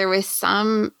balls, there was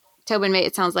some, Tobin,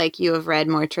 it sounds like you have read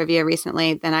more trivia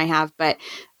recently than I have, but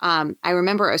I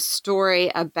remember a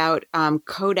story about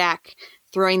Kodak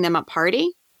throwing them a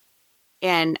party.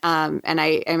 And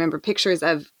I remember pictures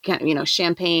of,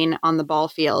 champagne on the ball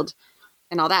field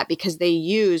and all that, because they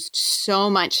used so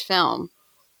much film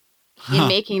in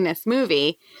making this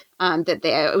movie that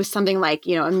it was something like,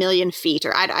 1 million feet,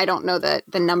 or I don't know the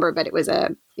number, but it was a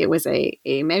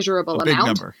measurable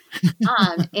amount. Big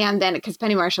number. And then because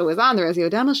Penny Marshall was on the Rosie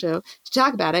O'Donnell show to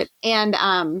talk about it, and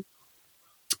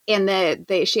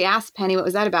she asked Penny what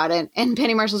was that about, and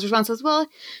Penny Marshall's response was, well,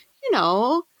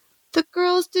 the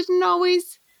girls didn't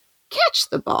always catch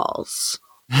the balls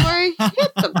or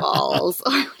hit the balls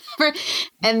or whatever.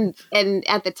 And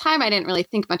at the time I didn't really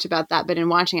think much about that, but in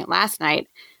watching it last night,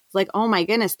 it's like, oh my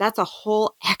goodness, that's a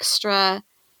whole extra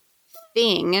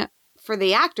thing for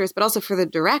the actors, but also for the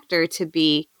director to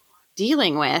be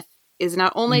dealing with. Is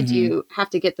not only do you have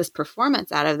to get this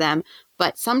performance out of them,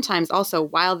 but sometimes also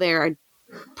while they're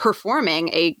performing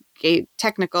a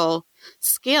technical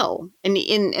skill, and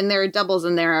there are doubles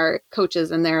and there are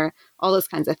coaches and there are all those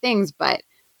kinds of things, but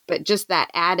just that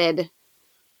added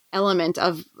element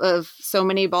of so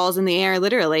many balls in the air,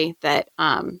 literally, that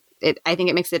I think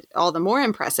it makes it all the more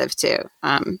impressive too,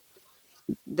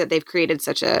 that they've created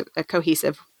such a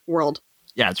cohesive world.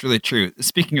 Yeah, it's really true.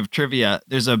 Speaking of trivia,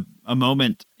 there's a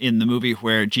moment in the movie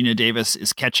where Gina Davis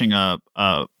is catching a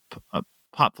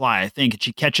pop fly, I think, and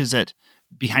she catches it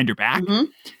behind her back.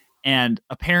 And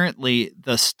apparently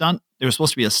there was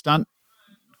supposed to be a stunt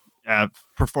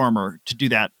performer to do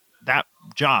that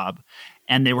job,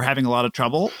 and they were having a lot of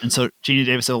trouble. And so Gina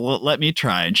Davis said, well, let me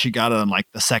try. And she got it on like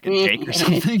the second take or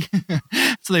something.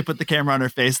 So they put the camera on her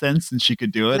face then, since she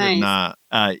could do it. Nice.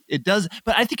 And it does,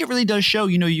 but I think it really does show,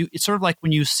 it's sort of like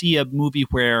when you see a movie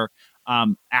where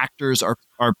actors are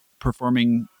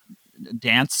performing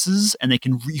dances, and you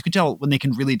can tell when they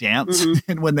can really dance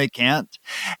and when they can't.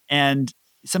 And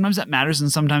sometimes that matters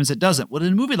and sometimes it doesn't. Well,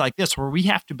 in a movie like this, where we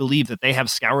have to believe that they have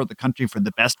scoured the country for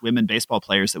the best women baseball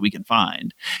players that we can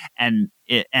find, I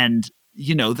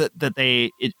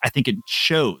think it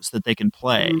shows that they can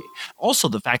play. Also,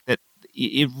 the fact that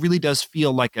it really does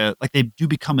feel like they do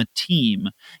become a team.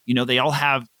 They all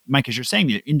have, Mike, as you're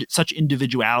saying, such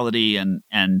individuality and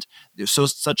there's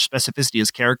such specificity as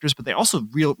characters, but they also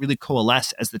really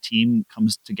coalesce as the team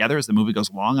comes together as the movie goes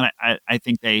along. And I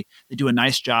think they do a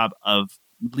nice job of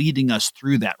leading us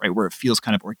through that, right, where it feels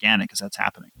kind of organic as that's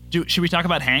happening. Should we talk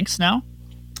about Hanks now?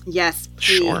 Yes, please.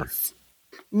 Sure.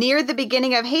 Near the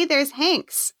beginning of Hey, There's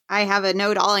Hanks, I have a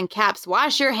note all in caps: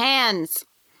 wash your hands.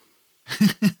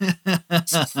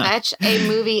 Such a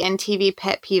movie and TV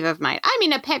pet peeve of mine. I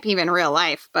mean, a pet peeve in real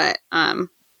life, but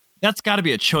that's got to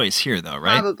be a choice here, though,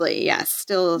 right? Probably, yes.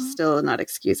 Still not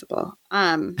excusable.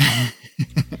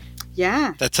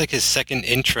 Yeah. That's like his second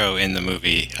intro in the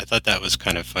movie. I thought that was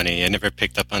kind of funny. I never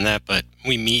picked up on that, but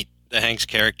we meet the Hanks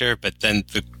character, but then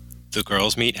the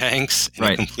girls meet Hanks in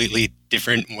a completely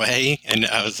different way. And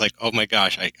I was like, oh my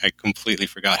gosh, I completely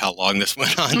forgot how long this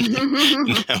went on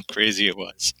and how crazy it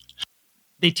was.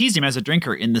 They teased him as a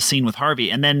drinker in the scene with Harvey.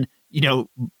 And then,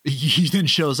 he then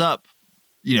shows up,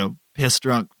 pissed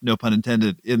drunk, no pun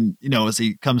intended, as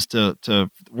he comes to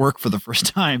work for the first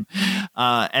time.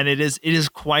 And it is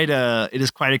quite a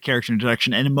character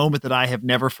introduction, and a moment that I have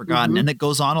never forgotten. And it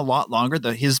goes on a lot longer.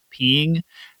 His peeing,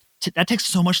 that takes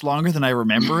so much longer than I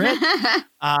remember it.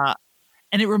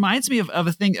 And it reminds me of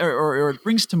a thing, or it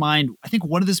brings to mind, I think,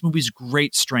 one of this movie's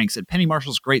great strengths, and Penny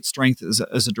Marshall's great strength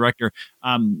as a director.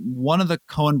 One of the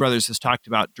Coen brothers has talked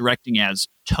about directing as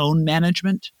tone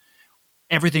management.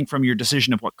 Everything from your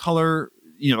decision of what color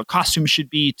a costume should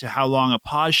be, to how long a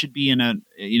pause should be in an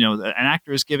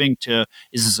actor is giving, to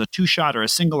is this a 2-shot or a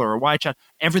single or a wide shot.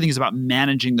 Everything is about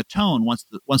managing the tone once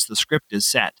the script is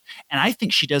set, and I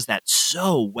think she does that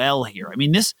so well here. I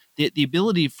mean, the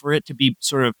ability for it to be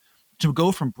sort of to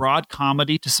go from broad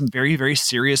comedy to some very, very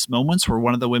serious moments where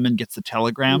one of the women gets the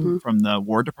telegram from the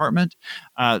War Department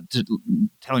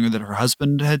telling her that her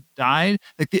husband had died.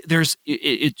 Like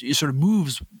it sort of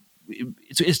moves.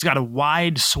 It's got a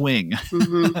wide swing,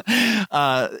 and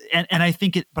I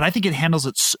think it handles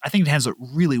it. I think it handles it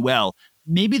really well.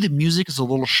 Maybe the music is a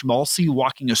little schmaltzy,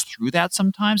 walking us through that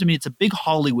sometimes. I mean, it's a big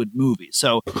Hollywood movie,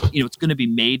 so it's going to be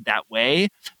made that way.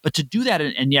 But to do that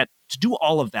and yet to do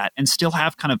all of that and still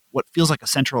have kind of what feels like a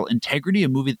central integrity,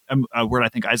 a word I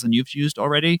think, Aislinn, you've used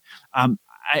already.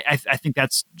 I think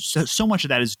that's so much of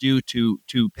that is due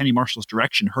to Penny Marshall's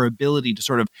direction, her ability to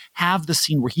sort of have the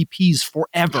scene where he pees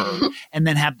forever and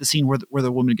then have the scene where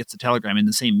the woman gets the telegram in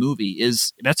the same movie.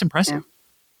 That's impressive. Yeah.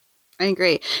 I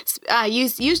agree. You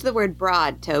used the word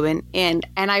broad, Tobin, and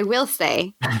I will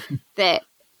say that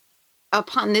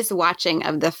upon this watching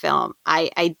of the film,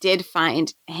 I did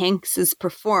find Hanks's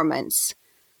performance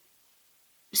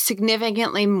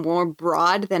significantly more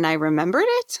broad than I remembered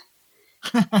it.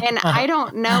 And I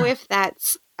don't know if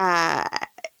that's,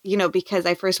 because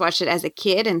I first watched it as a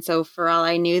kid. And so for all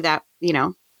I knew that,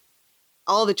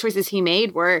 all the choices he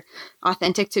made were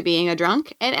authentic to being a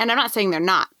drunk. And I'm not saying they're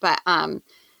not, but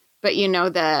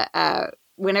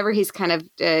whenever he's kind of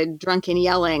drunk and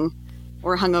yelling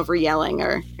or hungover yelling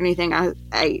or anything,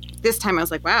 I this time I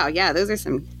was like, wow, yeah, those are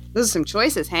some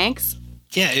choices, Hanks.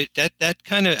 Yeah, that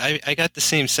kind of, I got the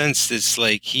same sense. It's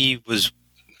like he was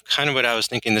kind of what I was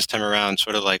thinking this time around,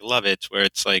 sort of like Lovitz, where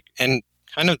it's like, and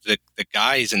kind of the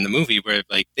guys in the movie where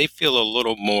like they feel a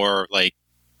little more like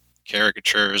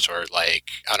caricatures or like,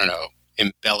 I don't know,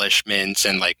 embellishments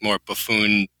and like more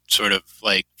buffoon sort of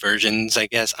like versions, I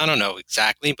guess. I don't know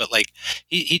exactly, but like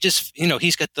he just,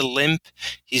 he's got the limp,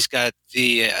 he's got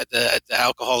the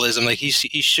alcoholism, like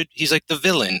he's like the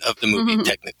villain of the movie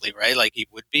technically, right? Like he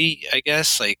would be, I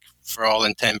guess, like for all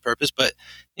intent and purpose, but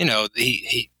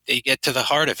they get to the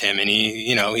heart of him and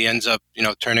he ends up,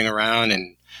 turning around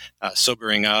and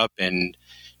sobering up and,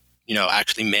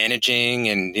 actually managing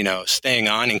and, staying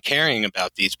on and caring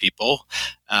about these people.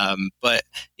 But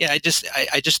yeah, I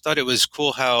just thought it was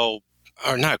cool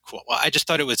or not cool. Well, I just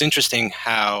thought it was interesting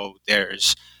how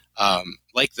there's,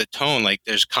 like the tone, like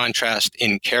there's contrast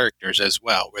in characters as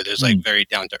well, where there's like very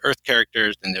down to earth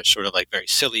characters and there's sort of like very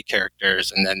silly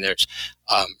characters. And then there's,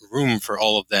 room for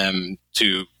all of them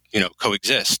to,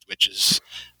 coexist, which is,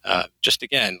 just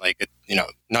again, like,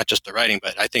 not just the writing,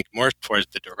 but I think more towards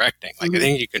the directing. Like, I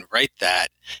think you can write that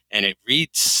and it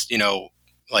reads,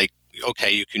 like,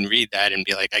 okay, you can read that and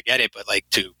be like, I get it. But like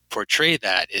to portray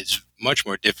that is much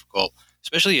more difficult,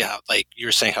 especially how, like you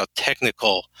were saying, how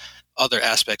technical other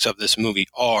aspects of this movie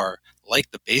are,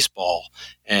 like the baseball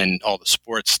and all the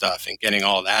sports stuff and getting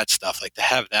all that stuff, like to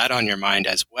have that on your mind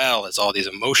as well as all these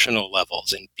emotional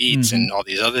levels and beats and all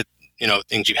these other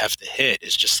things you have to hit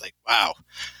is just like, wow,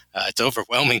 it's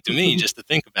overwhelming to me just to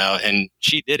think about. And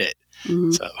she did it.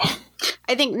 So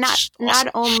I think not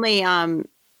only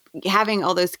having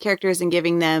all those characters and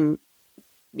giving them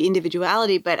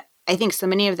individuality, but I think so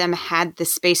many of them had the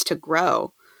space to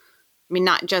grow. I mean,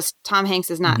 not just Tom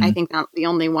Hanks is not, I think, not the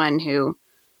only one who,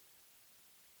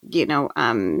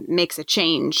 makes a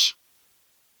change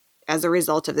as a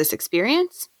result of this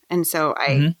experience. And so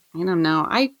I don't know.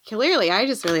 I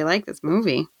just really like this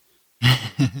movie.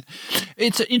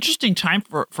 It's an interesting time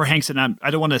for Hanks, and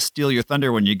I don't want to steal your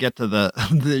thunder when you get to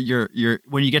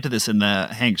when you get to this in the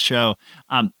Hanks show.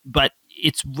 But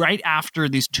it's right after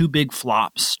these two big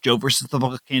flops, Joe versus the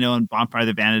Volcano and Bonfire of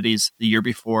the Vanities, the year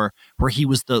before, where he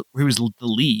was the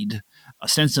lead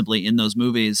ostensibly in those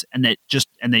movies, and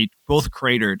they both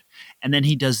cratered. And then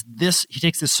he does this. He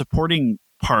takes this supporting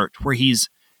part where he's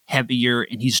heavier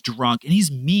and he's drunk and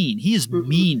he's mean. He is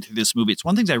mean through this movie. It's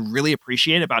one of the things I really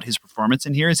appreciate about his performance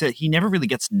in here is that he never really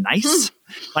gets nice.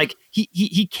 Like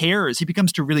he cares. He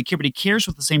becomes to really care, but he cares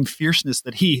with the same fierceness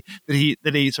that he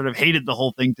sort of hated the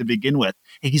whole thing to begin with.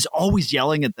 And he's always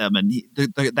yelling at them. And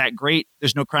that great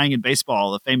 "There's no crying in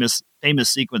baseball," the famous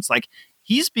sequence. Like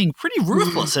he's being pretty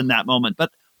ruthless in that moment.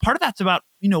 But part of that's about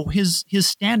his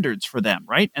standards for them,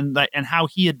 right? And how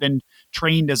he had been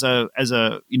trained as a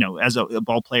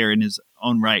ball player in his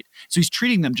own right. So he's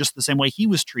treating them just the same way he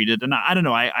was treated. And I don't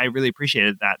know, I really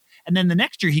appreciated that. And then the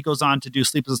next year he goes on to do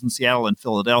Sleepless in Seattle and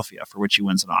Philadelphia, for which he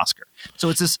wins an Oscar. So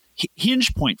it's this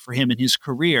hinge point for him in his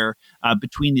career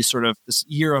between this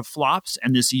year of flops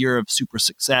and this year of super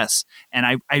success. And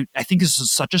I think this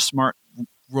is such a smart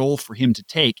role for him to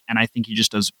take, and I think he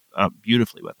just does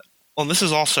beautifully with it. Well, this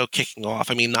is also kicking off.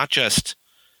 I mean, not just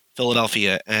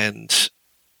Philadelphia and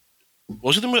what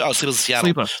was it the movie? Oh, Sleepless in Seattle.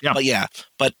 Sleepless, yeah.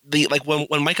 But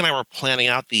when Mike and I were planning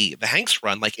out the Hanks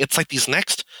run, like it's like these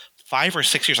next 5 or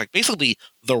 6 years, like basically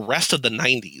the rest of the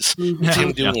 90s. It's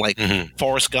him doing like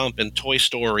Forrest Gump and Toy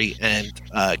Story and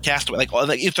Castaway. Like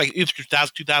it's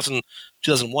 2000,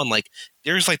 2001. Like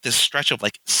there's like this stretch of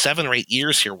like 7 or 8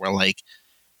 years here where like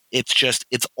it's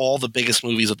all the biggest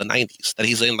movies of the 90s that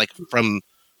he's in, like from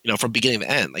beginning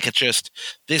to end. Like it's just,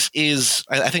 this is,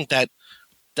 I think that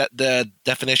the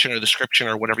definition or description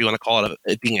or whatever you want to call it of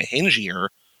it being a hinge year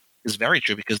is very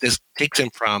true, because this takes him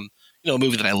from, a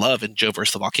movie that I love in Joe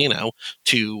versus the Volcano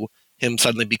to him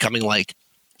suddenly becoming like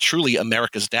truly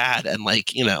America's dad, and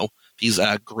like, these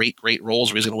great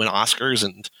roles where he's going to win Oscars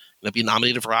and be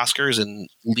nominated for Oscars and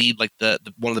lead like the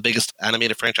one of the biggest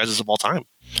animated franchises of all time.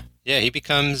 Yeah, he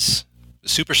becomes a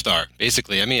superstar,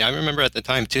 basically. I mean, I remember at the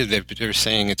time, too, they were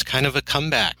saying it's kind of a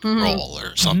comeback role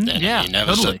or something. Yeah, I mean, that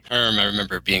was a term I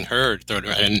remember being heard.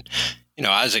 And,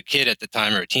 as a kid at the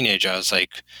time or a teenager, I was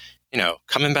like,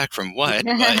 coming back from what?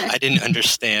 But I didn't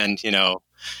understand, the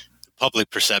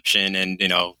public perception and,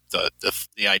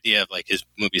 the idea of like his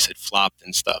movies had flopped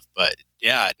and stuff. But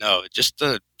yeah, no, just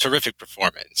a terrific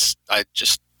performance.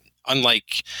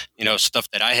 Unlike,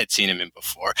 stuff that I had seen him in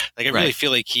before. Like, I really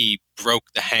feel like he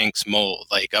broke the Hanks mold.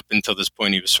 Like, up until this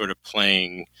point, he was sort of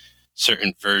playing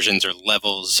certain versions or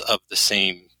levels of the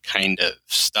same kind of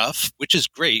stuff, which is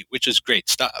great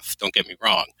stuff. Don't get me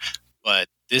wrong. But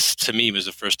this, to me, was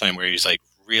the first time where he's, like,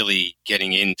 really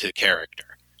getting into character,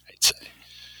 I'd say.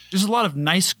 There's a lot of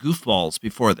nice goofballs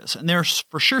before this, and there's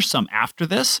for sure some after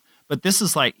this. But this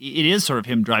is like, it is sort of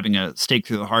him driving a stake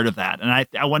through the heart of that. And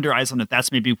I wonder, Aislinn, if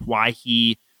that's maybe why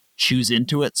he chews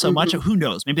into it so much. Who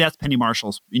knows? Maybe that's Penny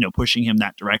Marshall's, pushing him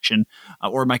that direction.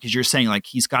 Or Mike, as you're saying, like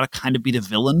he's got to kind of be the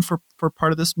villain for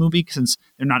part of this movie, since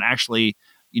they're not actually,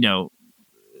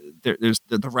 there's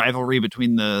the rivalry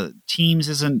between the teams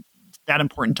isn't that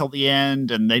important until the end,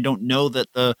 and they don't know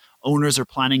that the owners are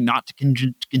planning not to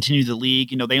continue the league.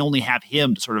 They only have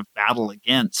him to sort of battle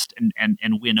against and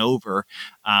win over.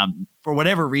 For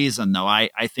whatever reason, though, I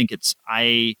think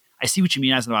I see what you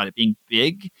mean, as about it being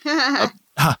big.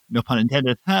 No pun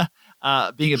intended.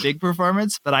 Being a big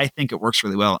performance, but I think it works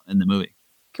really well in the movie.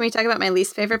 Can we talk about my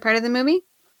least favorite part of the movie?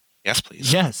 Yes,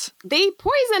 please. Yes. They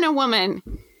poison a woman.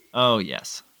 Oh,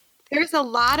 yes. There's a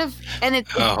lot of, and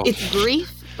it's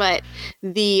brief, but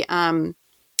the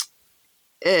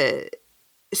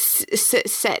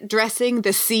set dressing,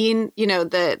 the scene,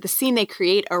 the scene they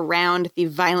create around the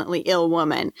violently ill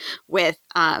woman with,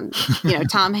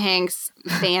 Tom Hanks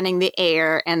fanning the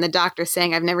air and the doctor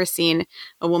saying, "I've never seen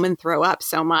a woman throw up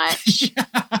so much,"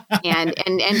 and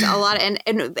a lot of,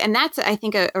 and that's, I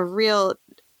think, a real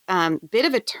bit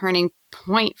of a turning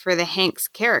point for the Hanks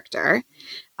character.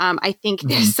 I think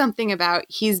there's something about,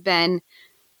 he's been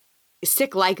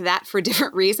sick like that for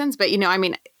different reasons, but he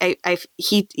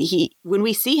when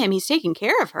we see him, he's taking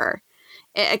care of her,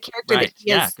 a character that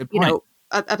he has,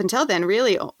 up until then,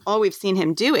 really all we've seen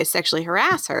him do is sexually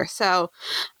harass her. So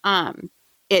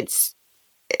it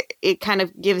kind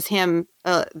of gives him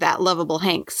that lovable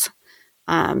Hanks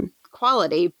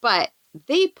quality, but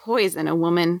they poison a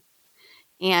woman,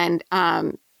 and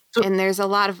there's a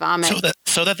lot of vomit,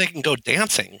 so that they can go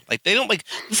dancing. Like, they don't, like,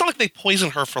 it's not like they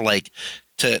poison her for like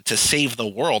to save the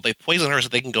world. They poison her so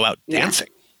they can go out dancing.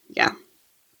 Yeah.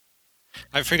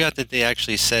 I forgot that they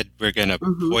actually said we're going to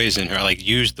poison her, like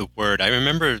use the word. I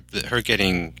remember her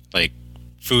getting like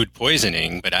food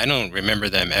poisoning, but I don't remember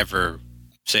them ever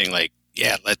saying like,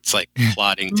 yeah, let's like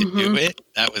plotting to do it.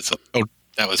 That was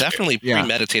definitely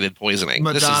premeditated poisoning.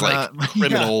 Madonna, this is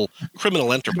like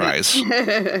criminal enterprise.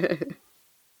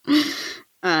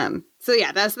 So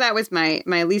yeah, that was my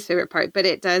least favorite part, but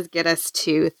it does get us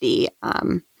to the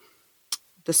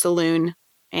saloon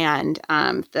and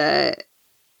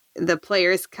the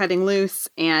players cutting loose,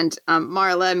 and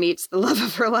Marla meets the love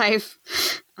of her life,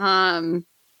 and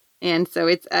so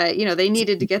it's they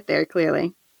needed to get there,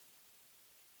 clearly,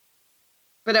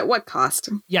 but at what cost?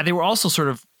 Yeah, they were also sort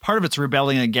of, part of it's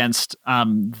rebelling against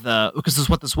because this is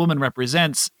what this woman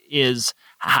represents is,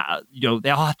 they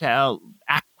all have to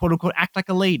act, quote unquote, act like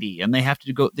a lady, and they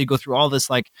go through all this,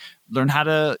 like, learn how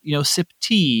to, sip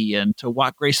tea and to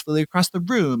walk gracefully across the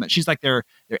room. And she's like their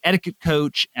etiquette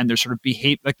coach, and they're sort of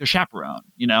behave like their chaperone,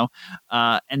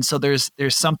 and so there's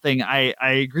something, I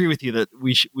agree with you that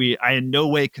I in no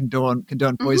way condone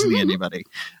poisoning anybody.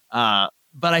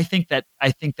 But I think that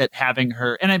having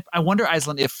her, and I wonder,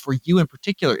 Aislinn, if for you in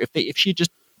particular, if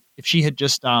she had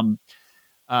just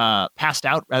passed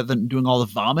out rather than doing all the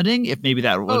vomiting, if maybe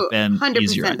that would have been 100%,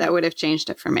 easier. That would have changed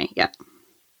it for me. Yeah.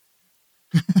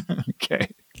 Okay.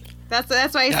 That's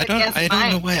why I said I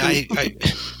don't know why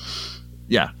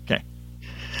Yeah. Okay.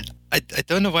 I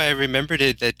don't know why I remembered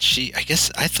it that I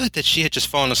guess I thought that she had just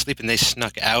fallen asleep and they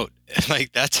snuck out.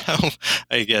 Like, that's how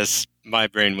I guess my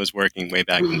brain was working way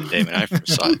back in the day when I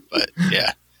first saw it. But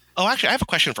yeah. Oh, actually, I have a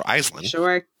question for Aislinn.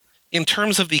 Sure. In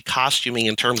terms of the costuming,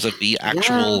 in terms of the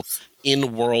actual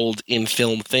in-world,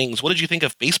 in-film things, what did you think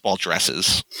of baseball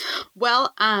dresses?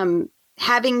 Well, I'll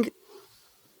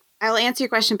answer your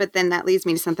question, but then that leads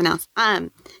me to something else.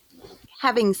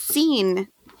 Having seen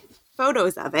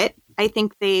photos of it, I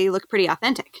think they look pretty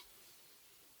authentic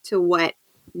to what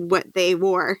they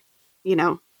wore,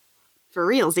 for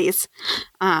realsies,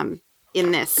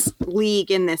 in this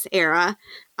league, in this era.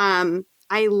 I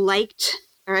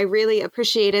really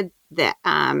appreciated that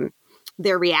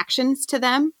their reactions to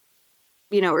them,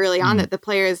 early on, that the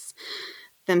players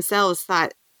themselves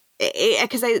thought,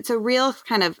 because it's a real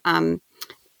kind of,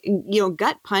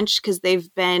 gut punch, because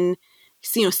they've been,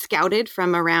 scouted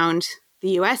from around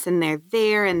the U.S. and they're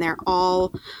there and they're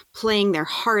all playing their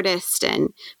hardest and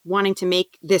wanting to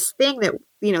make this thing that,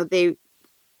 they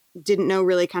didn't know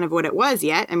really kind of what it was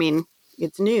yet. I mean,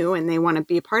 it's new and they want to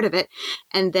be a part of it.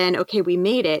 And then, okay, we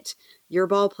made it. You're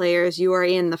ball players. You are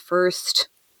in the first,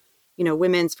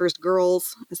 women's first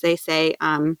girls, as they say,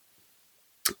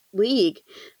 league,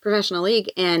 professional league.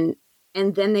 And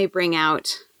then they bring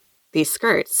out these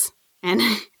skirts and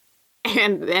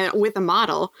with a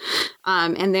model.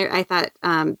 And I thought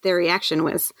their reaction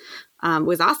was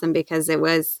awesome, because it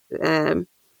was, just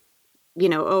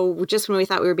when we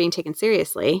thought we were being taken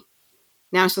seriously,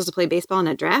 now I'm supposed to play baseball in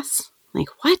a dress? Like,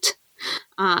 what?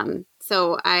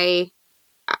 So I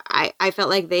felt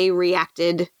like they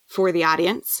reacted for the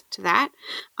audience to that.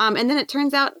 And then it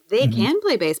turns out they can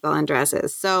play baseball in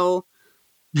dresses. So,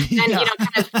 and, kind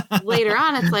of later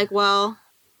on, it's like, well,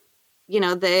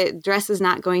 the dress is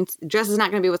not going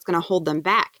to be what's going to hold them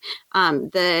back.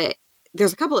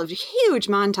 There's a couple of huge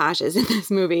montages in this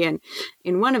movie, and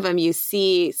in one of them you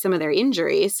see some of their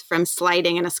injuries from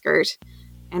sliding in a skirt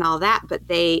and all that, but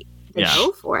they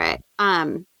go for it.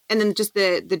 And then just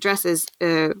the dresses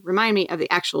remind me of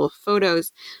the actual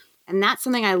photos, and that's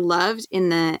something I loved in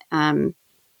the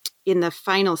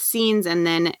final scenes, and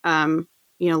then a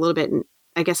little bit.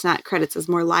 I guess not credits as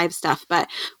more live stuff, but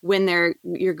when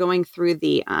you're going through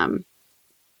the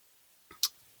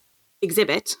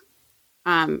exhibit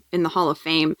in the Hall of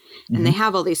Fame, and they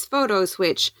have all these photos,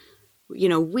 which,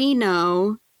 we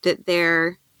know that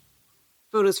they're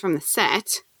photos from the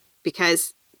set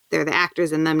because they're the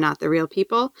actors in them, not the real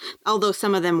people. Although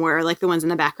some of them were, like the ones in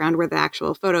the background were the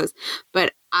actual photos.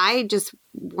 But I just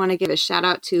want to give a shout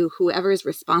out to whoever's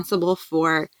responsible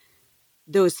for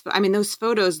those. I mean, those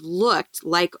photos looked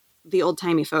like the old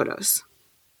timey photos.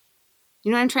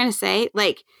 You know what I'm trying to say?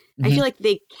 Like, I feel like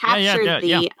they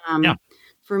captured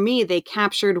for me, they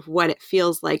captured what it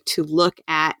feels like to look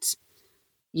at,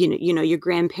 your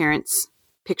grandparents'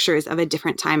 pictures of a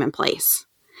different time and place.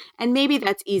 And maybe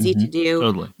that's easy to do,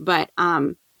 totally. But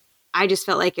I just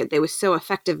felt like it was so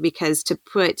effective, because to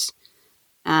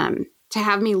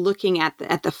have me looking at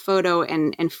the photo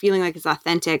and feeling like it's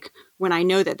authentic when I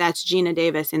know that that's Gina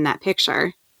Davis in that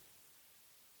picture.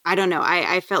 I don't know.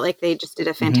 I felt like they just did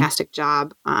a fantastic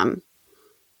job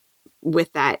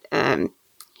with that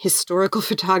historical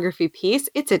photography piece.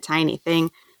 It's a tiny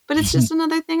thing, but it's just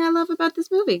another thing I love about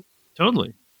this movie.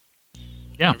 Totally.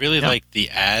 Yeah. I really like the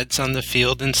ads on the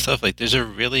field and stuff. Like, there's a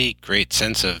really great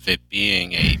sense of it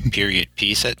being a period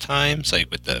piece at times, like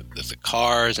with the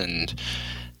cars, and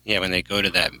when they go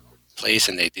to that place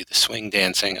and they do the swing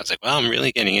dancing. I was like, well, I'm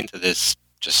really getting into this.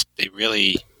 Just, they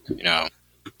really,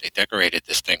 they decorated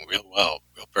this thing real well,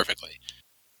 real perfectly.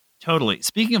 Totally.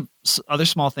 Speaking of other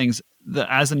small things,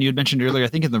 as you had mentioned earlier, I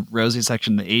think in the Rosie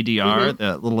section, the ADR,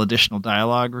 the little additional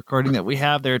dialogue recording that we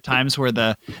have, there are times where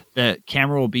the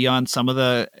camera will be on some of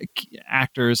the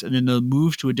actors, and then they'll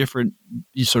move to a different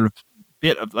sort of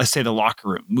bit of, let's say, the locker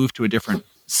room, move to a different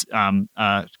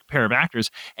pair of actors,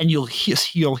 and you'll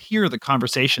hear the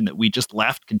conversation that we just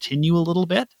left continue a little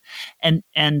bit, and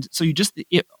so you just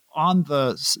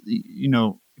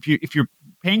if you're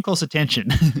paying close attention,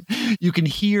 you can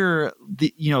hear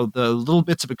the little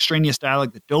bits of extraneous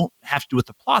dialogue that don't have to do with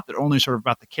the plot, that are only sort of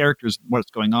about the characters,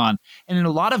 what's going on. And in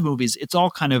a lot of movies, it's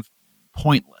all kind of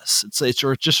pointless. It's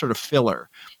just sort of filler.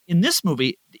 In this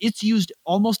movie, it's used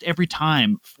almost every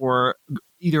time for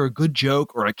either a good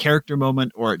joke or a character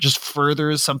moment, or it just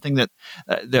furthers something that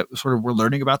sort of we're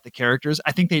learning about the characters.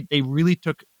 I think they really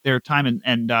took their time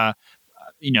and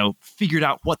figured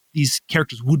out what these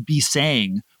characters would be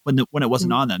saying when it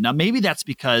wasn't on them. Now, maybe that's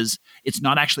because it's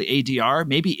not actually ADR.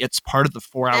 Maybe it's part of the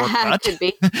 4-hour cut Could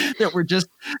be. that we're just,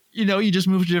 you just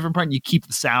move to a different part and you keep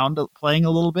the sound playing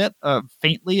a little bit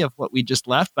faintly of what we just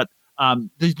left. But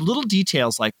the little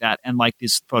details like that, and like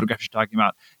these photographs you're talking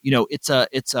about, it's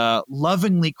a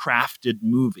lovingly crafted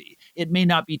movie. It may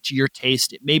not be to your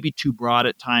taste. It may be too broad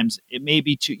at times. It may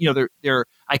be too,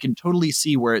 I can totally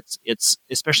see where it's,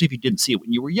 especially if you didn't see it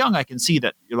when you were young, I can see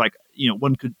that you're like,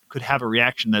 one could have a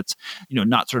reaction that's,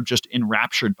 not sort of just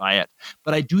enraptured by it.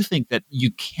 But I do think that you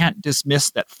can't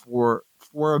dismiss that for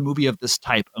a movie of this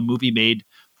type, a movie made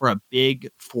for a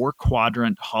big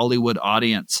 4-quadrant Hollywood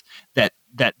audience, that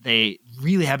they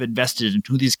really have invested in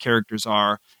who these characters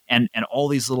are and all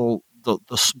these little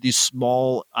these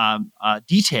small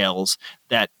details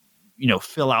that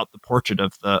fill out the portrait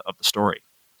of the story.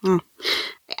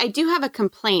 I do have a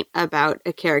complaint about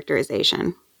a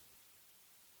characterization.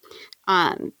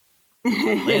 Lay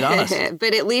it on us.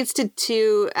 But it leads to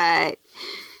two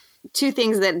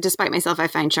things that, despite myself, I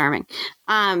find charming.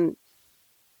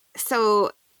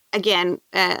 So again,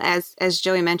 as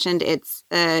Joey mentioned, it's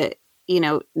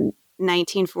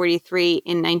 1943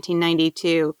 in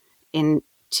 1992 in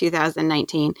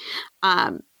 2019.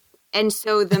 And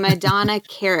so the Madonna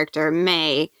character,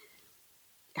 May,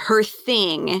 her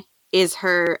thing is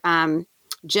her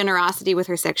generosity with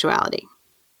her sexuality.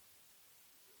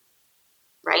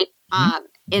 Right?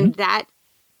 And that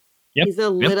is a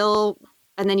little,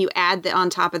 and then you add on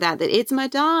top of that it's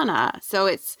Madonna. So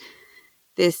it's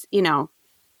this, there's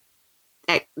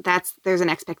an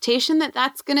expectation that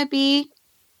that's going to be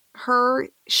her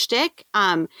shtick.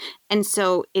 And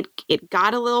so it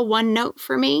got a little one note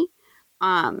for me.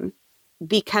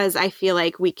 Because I feel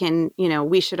like we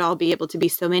should all be able to be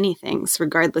so many things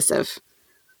regardless of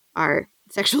our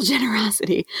sexual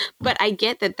generosity. But I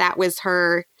get that was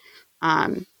her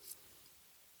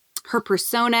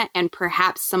persona, and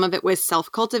perhaps some of it was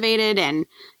self-cultivated, and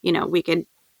we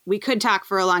could talk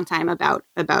for a long time about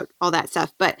all that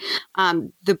stuff. But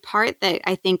the part that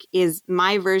I think is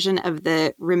my version of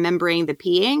the remembering the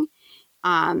peeing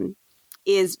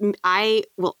is I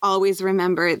will always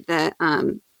remember the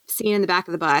scene in the back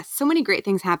of the bus. So many great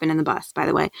things happen in the bus, by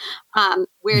the way,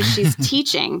 where she's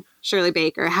teaching Shirley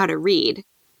Baker how to read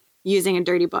using a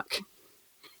dirty book.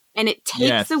 And it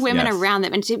takes the women around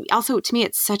them. And to me,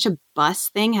 it's such a bus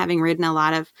thing, having ridden a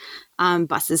lot of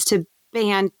buses to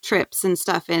band trips and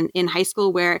stuff in high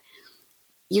school, where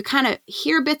you kind of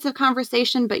hear bits of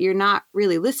conversation, but you're not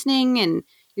really listening and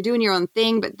you're doing your own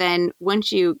thing. But then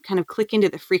once you kind of click into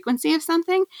the frequency of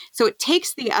something, so it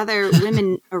takes the other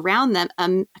women around them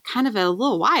kind of a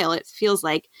little while, it feels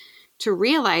like, to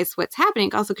realize what's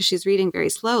happening, also because she's reading very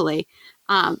slowly.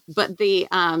 But the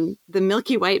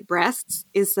milky white breasts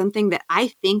is something that I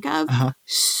think of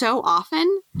so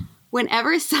often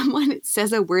whenever someone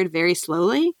says a word very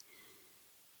slowly.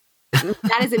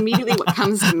 That is immediately what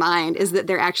comes to mind, is that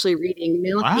they're actually reading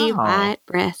milky white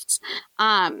breasts.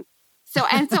 So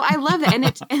I love it. And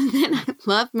then I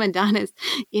love Madonna's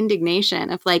indignation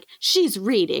of like, she's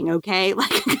reading, okay? Like,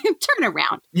 turn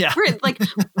around. Yeah.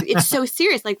 It's so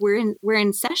serious. Like, we're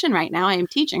in session right now. I am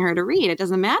teaching her to read. It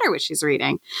doesn't matter what she's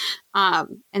reading.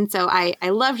 And so I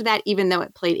loved that, even though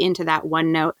it played into that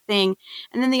one note thing.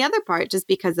 And then the other part, just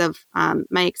because of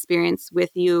my experience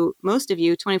with you, most of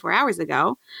you 24 hours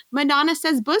ago, Madonna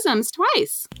says bosoms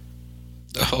twice.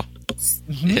 Oh,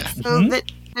 yeah. So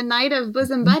the night of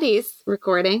Bosom Buddies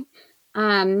recording,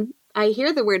 I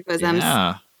hear the word bosoms,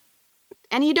 and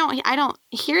I don't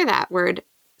hear that word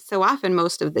so often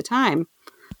most of the time.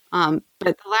 But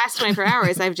the last 24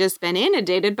 hours, I've just been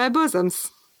inundated by bosoms.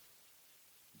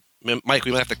 Mike,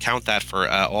 we might have to count that for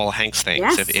all Hank's things.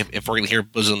 Yes. If we're going to hear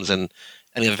bosoms and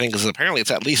any other things, because apparently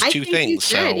it's at least two things. You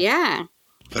should, yeah.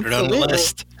 Put it on the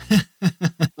list.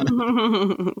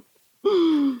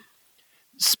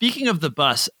 Speaking of the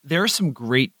bus, there are some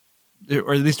great,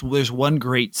 or at least there's one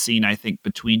great scene, I think,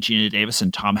 between Geena Davis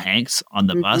and Tom Hanks on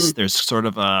the bus. There's sort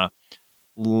of a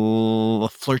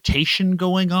flirtation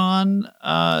going on.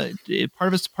 Part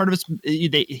of it's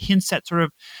they hints at sort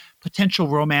of potential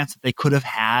romance that they could have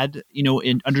had,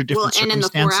 under different circumstances. And in the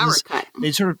 4-hour cut.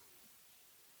 They sort of,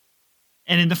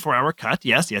 and in the 4-hour cut,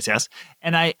 yes.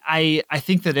 And I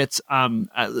think that it's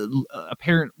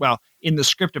apparent. Well, in the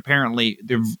script, apparently,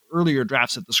 the earlier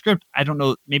drafts of the script, I don't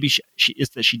know. Maybe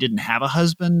it's that she didn't have a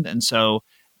husband, and so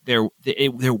there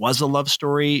was a love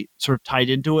story sort of tied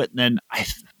into it. And then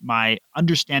my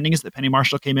understanding is that Penny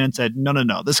Marshall came in and said,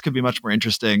 no, this could be much more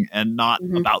interesting and not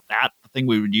about that. The thing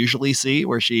we would usually see,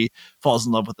 where she falls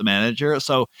in love with the manager.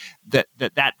 So that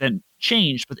then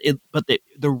changed, but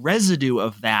the residue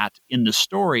of that in the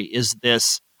story is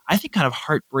this, I think, kind of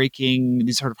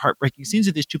these sort of heartbreaking scenes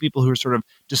of these two people who are sort of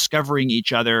discovering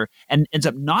each other, and ends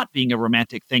up not being a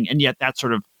romantic thing, and yet that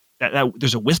sort of that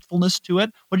there's a wistfulness to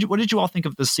it. What did you all think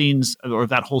of the scenes, or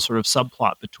that whole sort of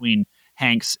subplot between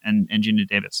Hanks and Gina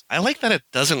Davis? I like that it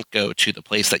doesn't go to the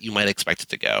place that you might expect it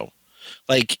to go.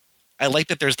 Like, I like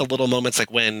that there's the little moments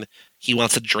like when he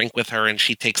wants to drink with her and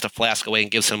she takes the flask away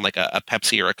and gives him like a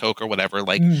Pepsi or a Coke or whatever.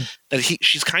 Like that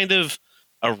she's kind of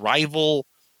a rival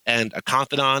and a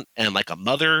confidant and like a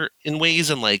mother in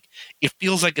ways, and like it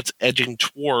feels like it's edging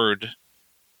toward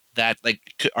that. Like,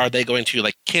 are they going to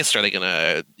like kiss? Are they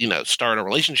going to start a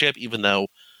relationship even though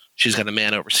she's got a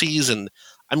man overseas? And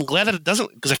I'm glad that it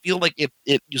doesn't, because I feel like it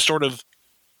you sort of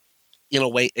in a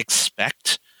way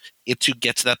expect it to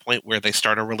get to that point where they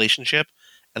start a relationship,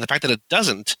 and the fact that it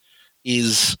doesn't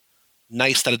is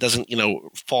nice. That it doesn't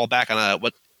fall back on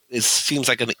what seems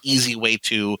like an easy way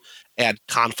to add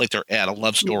conflict or add a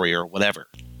love story or whatever.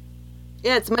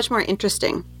 Yeah, it's much more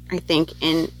interesting, I think,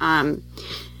 and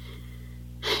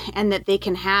that they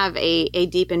can have a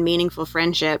deep and meaningful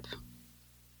friendship,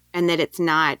 and that it's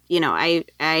not,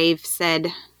 I've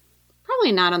said,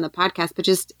 probably not on the podcast, but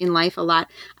just in life a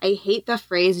lot, I hate the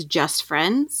phrase "just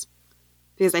friends,"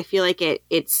 because I feel like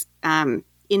it's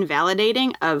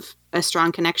invalidating of a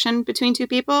strong connection between two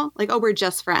people. Like, oh, we're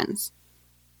just friends.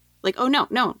 Like, oh,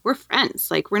 no, we're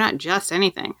friends. Like, we're not just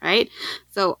anything, right?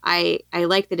 So I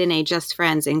like that in a just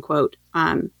friends, in quote,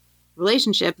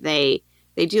 relationship, they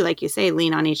do, like you say,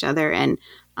 lean on each other and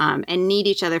need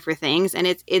each other for things. And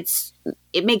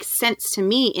it makes sense to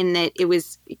me in that it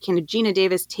was kind of Gina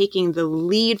Davis taking the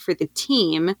lead for the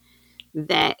team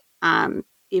that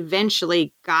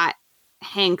eventually got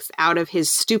Hanks out of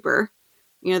his stupor.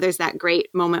 There's that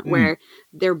great moment where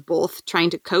they're both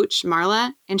trying to coach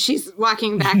Marla, and she's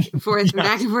walking back and forth,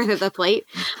 back and forth at the plate.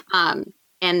 And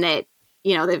that,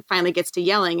 that finally gets to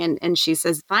yelling, and she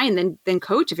says, fine, then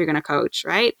coach if you're going to coach.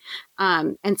 Right.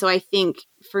 And so I think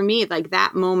for me, like,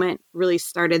 that moment really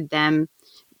started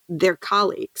their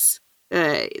colleagues.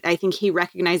 I think he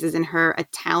recognizes in her a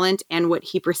talent and what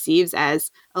he perceives as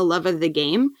a love of the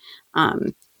game,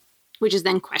 which is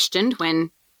then questioned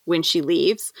when she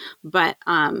leaves. But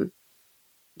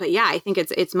yeah, I think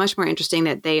it's much more interesting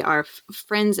that they are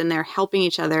friends and they're helping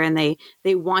each other, and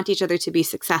they want each other to be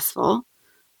successful,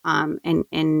 and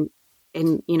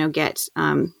get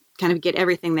kind of get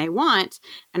everything they want.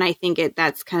 And I think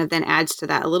that's kind of then adds to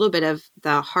that a little bit of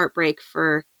the heartbreak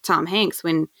for Tom Hanks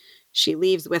when she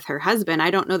leaves with her husband. I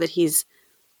don't know that he's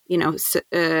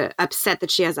upset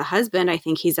that she has a husband. I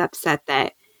think he's upset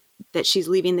that she's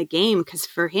leaving the game, because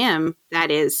for him that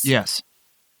is that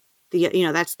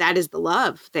is the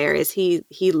love. There is he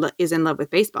is in love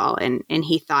with baseball, and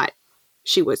he thought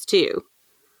she was too,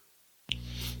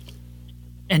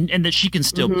 and that she can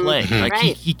still play. Like,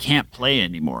 right. he can't play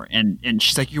anymore, and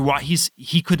she's like,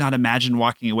 he could not imagine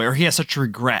walking away, or he has such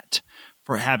regret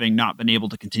for having not been able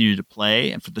to continue to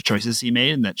play and for the choices he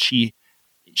made, and that she's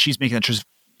making that choice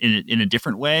in a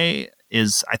different way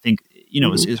is, I think,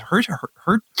 is hurts.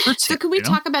 So could we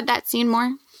talk about that scene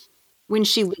more when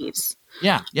she leaves?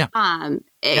 Yeah.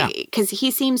 Because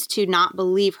he seems to not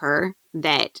believe her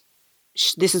that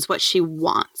this is what she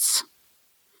wants.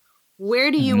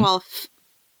 Where do you all?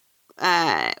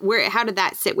 How did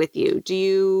that sit with you? Do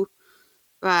you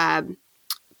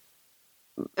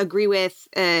agree with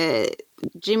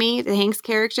Jimmy, the Hanks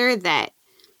character, that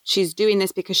she's doing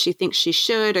this because she thinks she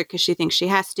should, or because she thinks she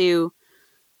has to,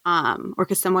 or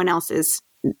because someone else is,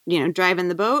 driving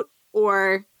the boat,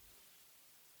 or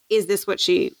is this what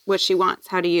she wants?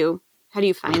 How do you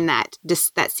find that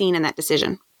scene and that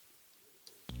decision?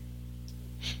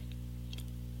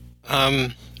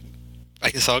 I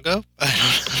guess I'll go.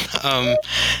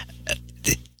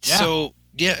 So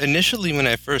yeah, initially when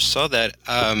I first saw that,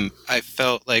 I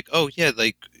felt like, oh yeah,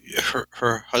 like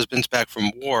her husband's back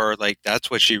from war, like that's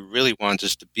what she really wants,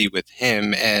 is to be with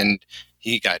him, and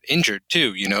he got injured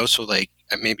too, so like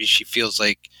maybe she feels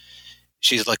like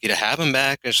she's lucky to have him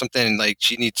back or something, and like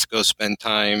she needs to go spend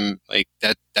time like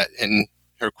that in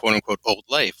her quote unquote old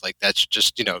life. Like that's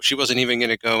just, she wasn't even going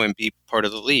to go and be part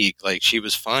of the league. Like she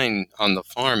was fine on the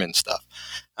farm and stuff.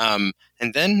 And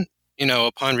then,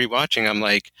 upon rewatching, I'm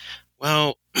like,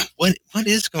 well, what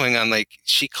is going on? Like,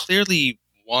 she clearly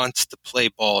wants to play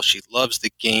ball. She loves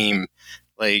the game.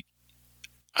 Like,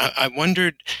 I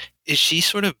wondered, is she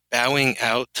sort of bowing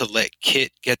out to let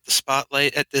Kit get the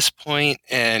spotlight at this point?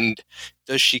 And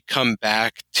does she come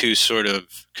back to sort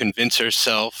of convince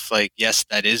herself, like, yes,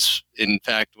 that is in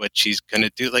fact what she's going to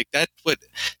do? Like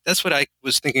that's what I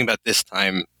was thinking about this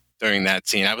time during that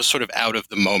scene. I was sort of out of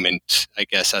the moment, I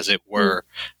guess, as it were,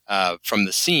 from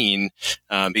the scene,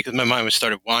 because my mind was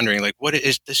started wandering, like, what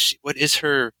is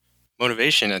her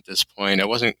motivation at this point? I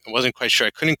wasn't quite sure.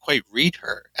 I couldn't quite read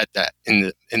her at that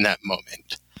in that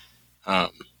moment.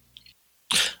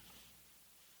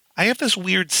 I have this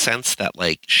weird sense that,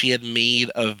 like, she had made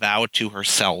a vow to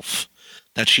herself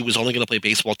that she was only going to play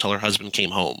baseball till her husband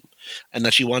came home, and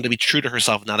that she wanted to be true to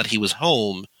herself. Now that he was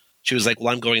home, she was like,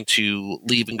 well, I'm going to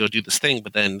leave and go do this thing.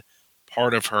 But then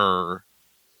part of her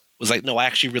was like, no, I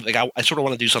actually really, like, I sort of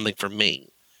want to do something for me.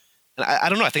 And I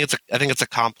don't know. I think it's a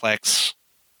complex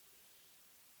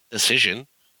decision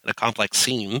and a complex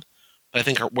scene. But I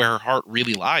think where her heart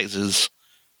really lies is,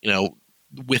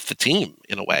 with the team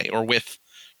in a way, or with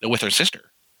her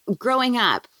sister. Growing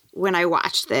up, when I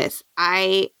watched this,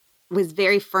 I was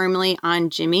very firmly on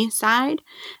Jimmy's side.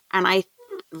 And I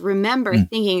remember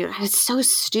thinking, it's so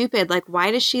stupid. Like,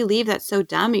 why does she leave? That's so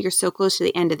dumb. You're so close to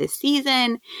the end of the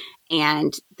season.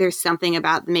 And there's something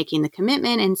about making the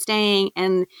commitment and staying.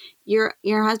 And your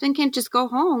husband can just go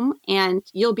home and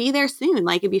you'll be there soon.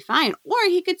 Like, it'd be fine. Or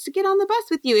he could get on the bus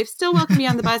with you. If Stillwell can be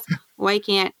on the bus, why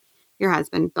can't your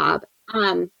husband, Bob?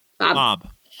 Bob.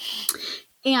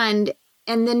 And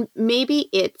then maybe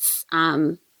it's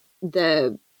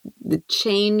the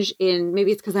change in,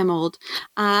 maybe it's because I'm old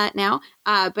now,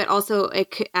 but also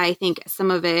I think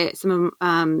some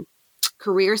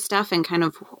career stuff and kind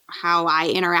of how I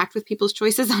interact with people's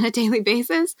choices on a daily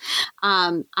basis.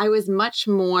 I was much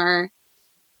more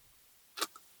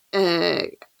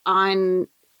on,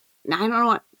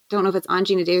 I don't know if it's on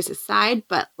Gina Davis's side,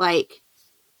 but like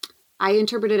I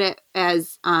interpreted it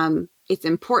as it's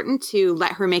important to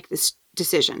let her make this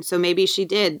decision. So maybe she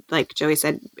did, like Joey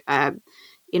said,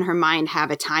 in her mind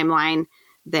have a timeline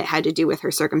that had to do with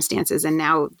her circumstances. And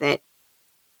now that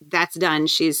that's done,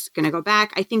 she's going to go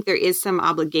back. I think there is some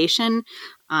obligation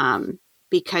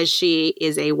because she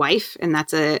is a wife, and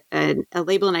that's a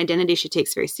label and identity she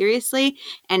takes very seriously.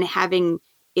 And having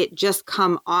it just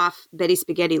come off Betty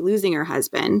Spaghetti losing her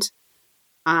husband,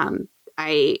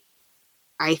 I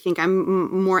think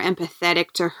I'm more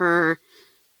empathetic to her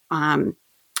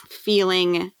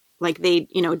feeling like they,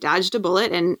 dodged a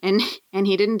bullet and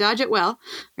he didn't dodge it well,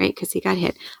 right? Because he got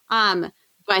hit.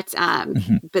 But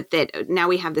that now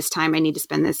we have this time. I need to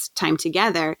spend this time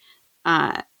together,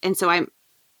 and so I'm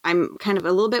kind of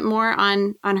a little bit more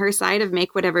on her side of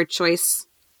make whatever choice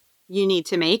you need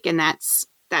to make, and that's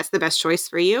the best choice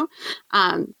for you.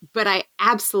 But I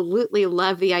absolutely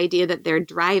love the idea that they're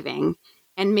driving,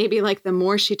 and maybe like the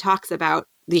more she talks about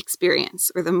the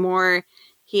experience, or the more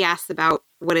he asks about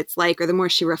what it's like, or the more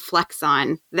she reflects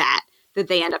on that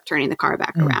they end up turning the car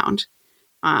back around.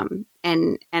 And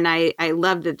I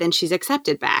love that then she's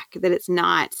accepted back, that it's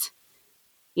not,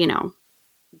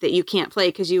 that you can't play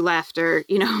because you left, or,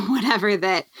 whatever,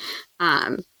 that,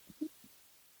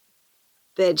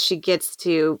 that she gets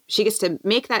to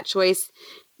make that choice,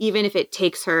 even if it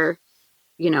takes her,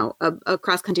 a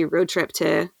cross-country road trip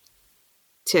to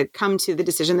come to the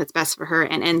decision that's best for her,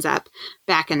 and ends up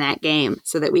back in that game,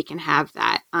 so that we can have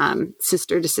that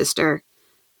sister to sister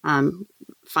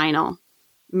final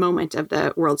moment of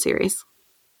the World Series.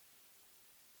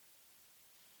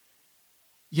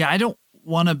 Yeah, I don't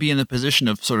want to be in the position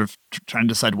of sort of trying to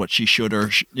decide what she should, or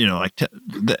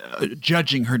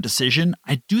judging her decision.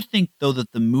 I do think, though,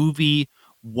 that the movie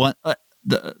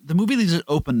the movie leaves it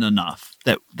open enough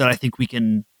that I think we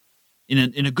can,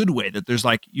 in a good way, that there's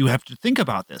like, you have to think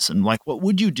about this, and like, what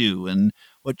would you do, and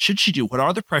what should she do? What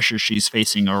are the pressures she's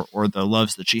facing, or the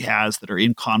loves that she has that are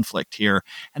in conflict here?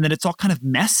 And then it's all kind of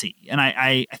messy. And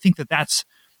I think that's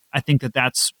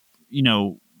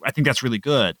really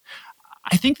good.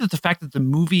 I think that the fact that the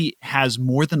movie has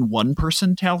more than one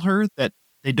person tell her that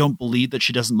they don't believe that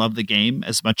she doesn't love the game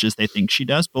as much as they think she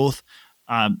does. Both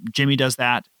Jimmy does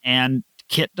that, and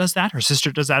Kit does that. Her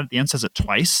sister does that at the end, says it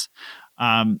twice.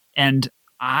 And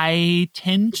I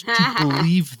tend to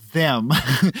believe them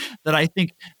that I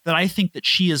think that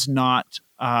she is not,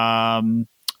 I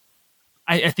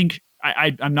think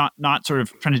I'm not sort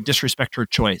of trying to disrespect her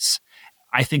choice.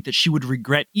 I think that she would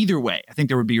regret either way. I think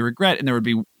there would be regret, and there would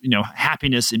be,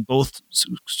 happiness in both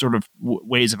sort of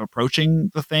ways of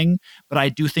approaching the thing. But I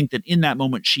do think that in that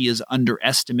moment, she is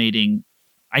underestimating.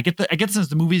 I get the sense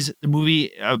the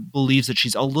movie believes that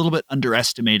she's a little bit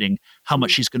underestimating how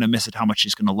much she's going to miss it, how much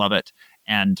she's going to love it,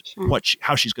 and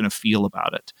how she's going to feel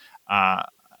about it.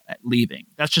 leaving.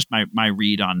 That's just my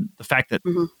read on the fact that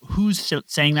who's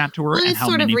saying that to her and how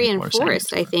many people are saying it to her. It's sort of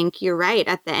reinforced, I think you're right,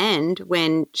 at the end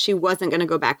when she wasn't going to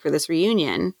go back for this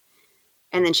reunion.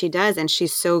 And then she does, and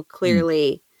she's so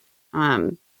clearly,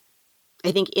 I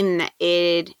think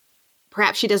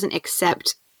perhaps she doesn't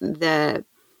accept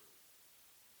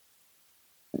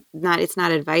it's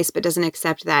not advice, but doesn't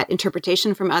accept that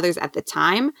interpretation from others at the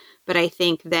time. But I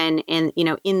think then, in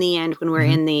the end, when we're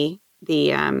in the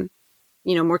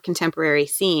more contemporary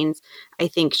scenes, I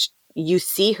think you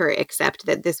see her accept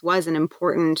that this was an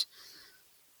important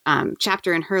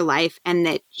chapter in her life, and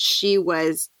that she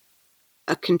was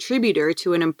a contributor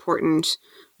to an important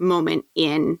moment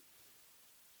in,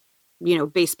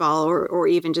 baseball or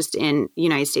even just in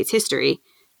United States history,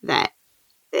 that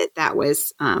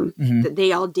was that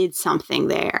they all did something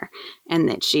there, and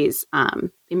that she's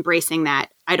embracing that.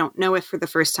 I don't know if for the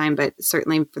first time, but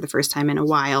certainly for the first time in a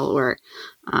while, or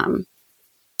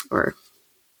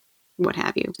what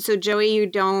have you. So Joey,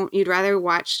 you'd rather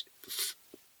watch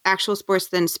actual sports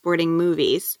than sporting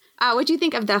movies. What do you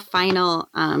think of the final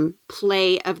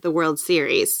play of the World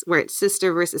Series, where it's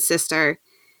sister versus sister,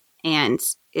 and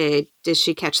does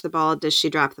she catch the ball? Does she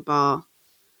drop the ball?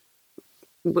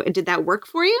 Did that work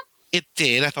for you? It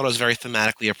did. I thought it was very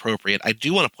thematically appropriate. I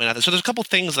do want to point out that. So there's a couple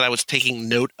things that I was taking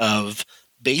note of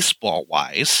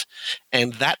baseball-wise,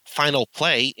 and that final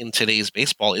play in today's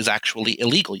baseball is actually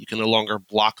illegal. You can no longer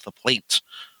block the plate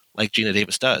like Gina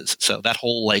Davis does. So that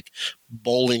whole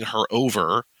bowling her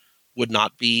over would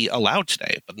not be allowed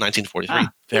today. But 1943,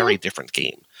 very different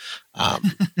game.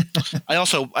 I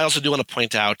also do want to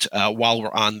point out, while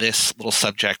we're on this little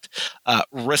subject,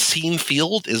 Racine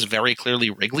Field is very clearly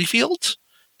Wrigley Field,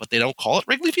 but they don't call it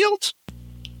Wrigley Field.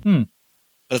 But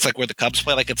it's where the Cubs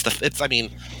play. I mean,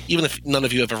 even if none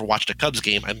of you have ever watched a Cubs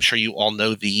game, I'm sure you all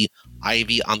know the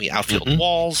ivy on the outfield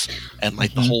walls, and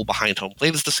the whole behind home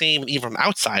plate is the same. And even from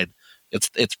outside, it's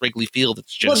Wrigley Field.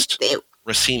 It's just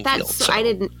Racine Field. So. I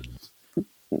didn't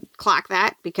clock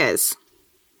that because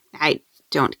I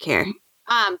don't care.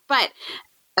 But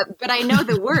I know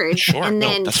the word. Sure, and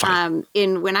then that's fine.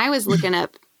 when I was looking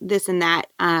up this and that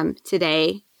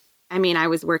today, I mean, I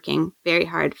was working very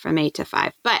hard from 8 to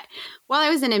 5. But while I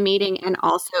was in a meeting and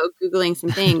also Googling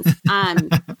some things,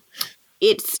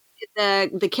 it's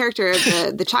the character of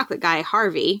the chocolate guy,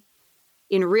 Harvey,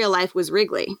 in real life was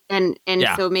Wrigley. And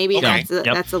so maybe that's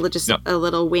a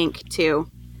little wink to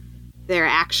their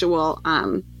actual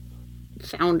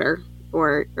founder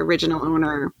or original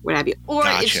owner, what have you. Or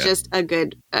it's just a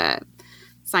good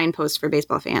signpost for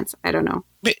baseball fans. I don't know.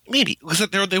 Maybe. Because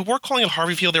they were calling it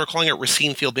Harvey Field, they were calling it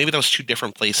Racine Field. Maybe that was two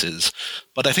different places.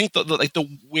 But I think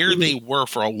where they were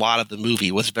for a lot of the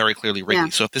movie was very clearly Wrigley. Yeah.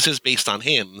 So if this is based on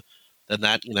him, then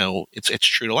that, it's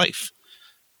true to life.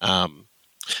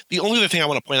 The only other thing I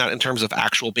want to point out in terms of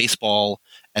actual baseball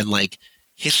and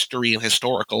history and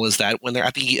historical is that when they're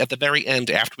at the very end,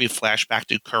 after we flash back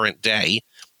to current day,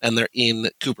 and they're in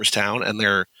Cooperstown and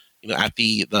they're at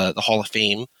the Hall of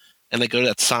Fame, and they go to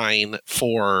that sign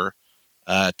for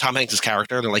Tom Hanks'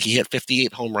 character. They're he hit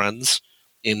 58 home runs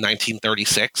in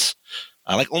 1936.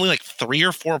 Only 3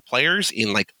 or 4 players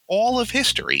in all of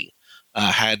history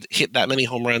had hit that many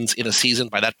home runs in a season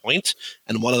by that point,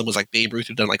 and one of them was Babe Ruth,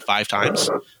 who'd done 5 times.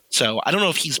 So I don't know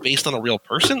if he's based on a real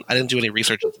person. I didn't do any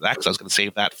research into that because I was going to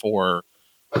save that for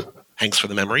Hanks for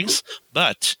the Memories.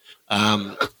 But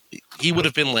he would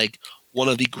have been one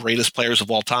of the greatest players of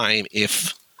all time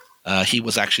if he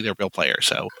was actually their real player.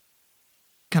 So,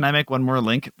 can I make one more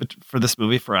link for this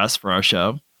movie for us, for our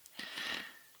show?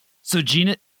 So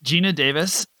Gina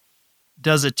Davis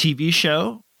does a TV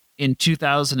show in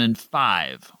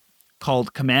 2005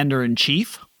 called Commander in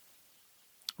Chief,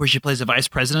 where she plays a vice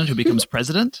president who becomes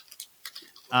president.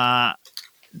 Created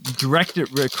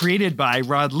by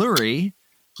Rod Lurie,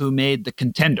 who made The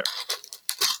Contender,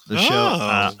 the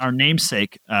show, our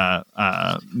namesake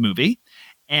movie.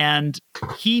 And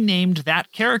he named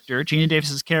that character, Gina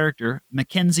Davis's character,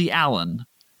 Mackenzie Allen,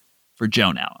 for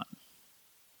Joan Allen.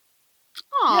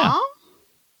 Aww. Yeah.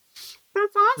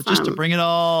 That's awesome. So just to bring it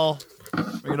all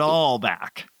back. Bring it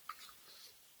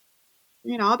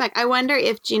all back. I wonder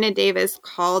if Gina Davis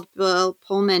called Bill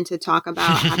Pullman to talk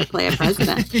about how to play a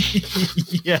president.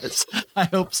 Yes, I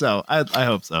hope so. I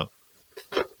hope so.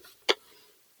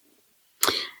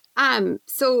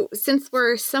 So since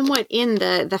we're somewhat in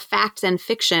the facts and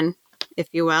fiction, if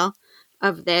you will,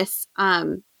 of this,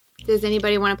 does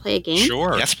anybody want to play a game?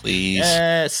 Sure. Yes, please.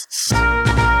 Yes.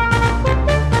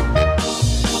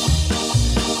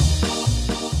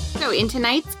 So in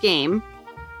tonight's game,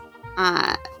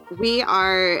 there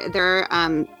are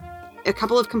a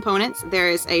couple of components.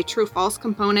 There's a true-false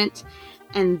component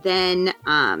And then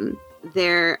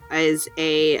there is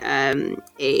a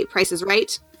Price is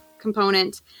Right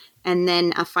component, and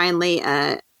then finally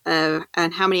on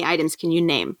how many items can you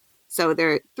name. So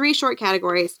there are 3 short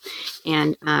categories,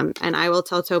 and I will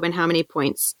tell Tobin how many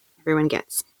points everyone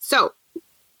gets. So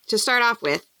to start off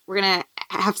with, we're gonna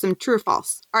have some true or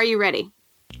false. Are you ready?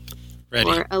 Ready.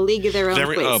 Or a League of Their Own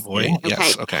quiz. Oh boy! Okay.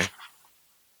 Yes. Okay.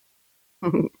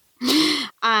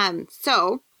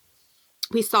 So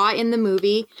we saw in the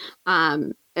movie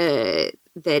that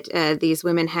these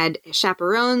women had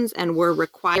chaperones and were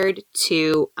required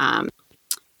to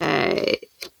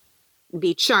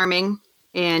be charming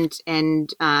and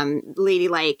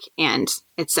ladylike and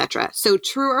etc. So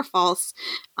true or false,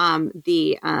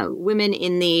 the women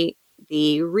in the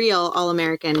real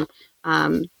All-American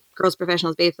Girls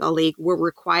Professionals Baseball League were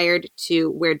required to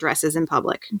wear dresses in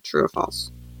public. True or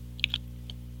false?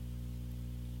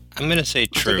 I'm going to say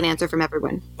true. I'll take an answer from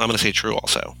everyone. I'm going to say true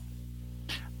also.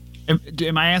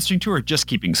 Am I answering true or just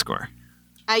keeping score?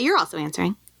 You're also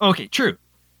answering. Okay, true.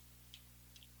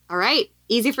 All right.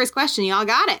 Easy first question. You all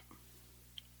got it.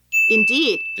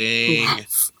 Indeed. Dang.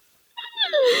 Yes.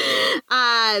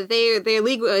 Their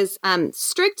league was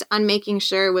strict on making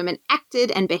sure women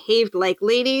acted and behaved like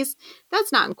ladies.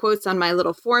 That's not in quotes on my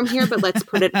little form here, but let's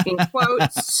put it in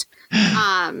quotes.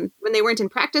 When they weren't in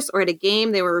practice or at a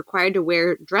game, they were required to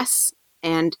wear dress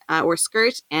and or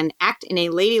skirt and act in a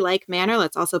ladylike manner.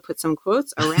 Let's also put some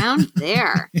quotes around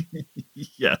there.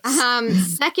 Yes.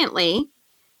 Secondly,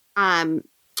 the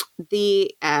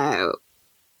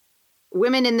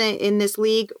women in this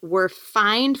league were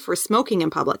fined for smoking in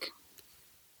public.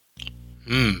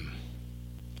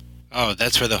 Oh,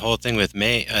 that's where the whole thing with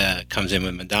May comes in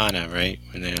with Madonna, right?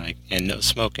 When they're like, and no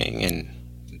smoking, and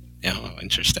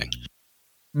interesting.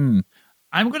 I'm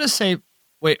going to say,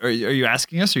 wait, are you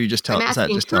asking us, or are you just telling us that?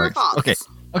 Just true or false? Okay,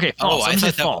 false. I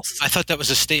thought false. I thought that was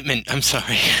a statement. I'm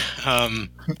sorry. I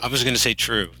was going to say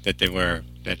true, that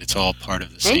it's all part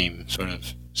of the same sort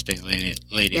of state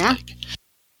ladylike. Yeah.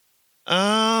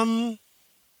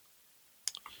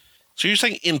 So you're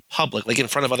saying in public, like in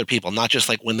front of other people, not just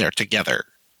like when they're together?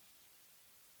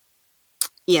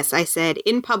 Yes, I said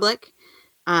in public.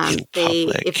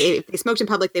 If they smoked in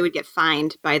public, they would get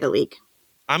fined by the league.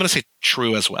 I'm going to say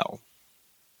true as well.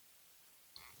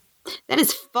 That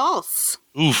is false.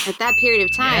 Oof. At that period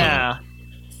of time,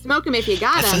 smoke them if you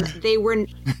got them. They were,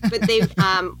 but they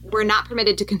were not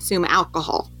permitted to consume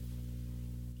alcohol.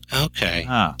 Okay.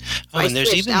 Ah. So and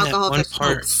there's even that one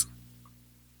part. Smokes.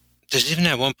 There's even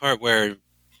that one part where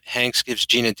Hanks gives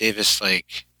Gina Davis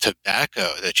like tobacco,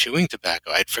 the chewing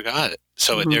tobacco. I'd forgot it.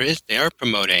 So they are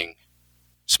promoting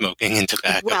smoking and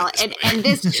tobacco. Well, and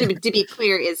this, to be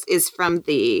clear, is from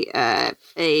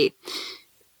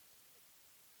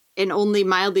an only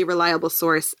mildly reliable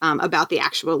source about the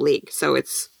actual league. So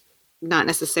it's not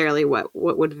necessarily what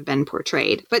would have been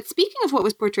portrayed. But speaking of what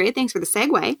was portrayed, thanks for the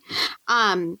segue.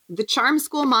 The Charm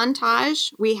School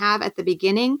montage we have at the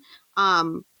beginning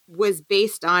was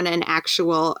based on an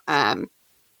actual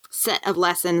set of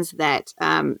lessons that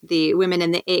the women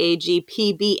in the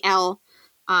AAGPBL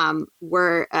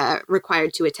were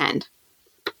required to attend.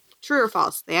 True or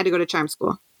false? They had to go to Charm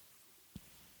School.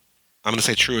 I'm going to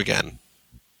say true again.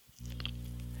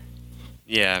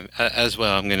 Yeah, as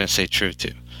well. I'm going to say true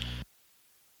too.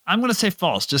 I'm going to say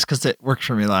false, just because it worked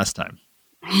for me last time.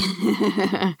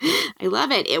 I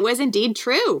love it. It was indeed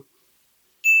true.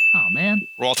 Oh man,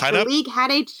 we're all tied up. The league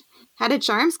had a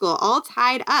Charm School, all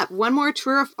tied up. One more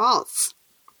true or false.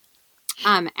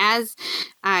 As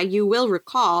you will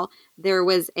recall, there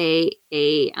was a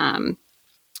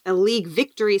league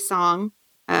victory song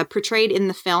portrayed in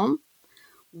the film.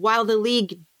 While the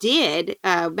league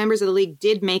members of the league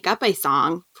did make up a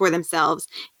song for themselves,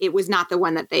 it was not the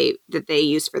one that they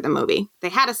used for the movie. They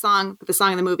had a song, but the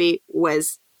song in the movie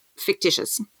was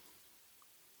fictitious.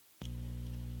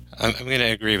 I'm going to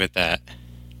agree with that.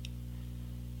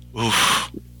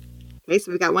 Oof. Okay,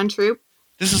 so we've got one true.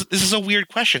 This is a weird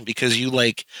question because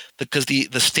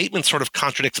the statement sort of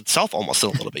contradicts itself almost a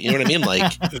little bit. You know what I mean?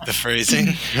 Like the phrasing,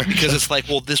 because it's like,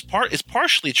 well, this part is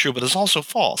partially true, but it's also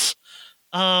false.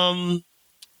 Toby,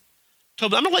 I'm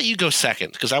going to let you go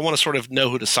second because I want to sort of know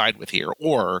who to side with here.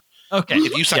 Or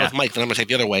if you side with Mike, then I'm going to take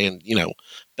the other way and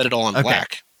bet it all on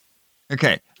black.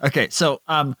 Okay. So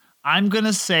I'm going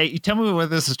to say, you tell me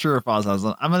whether this is true or false.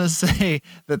 I'm going to say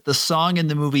that the song in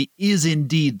the movie is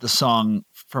indeed the song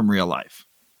from real life.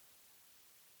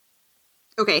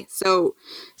 Okay, so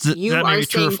you are saying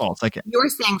true or false. Okay. You're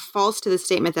saying false to the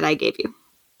statement that I gave you.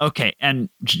 Okay, and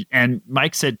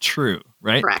Mike said true,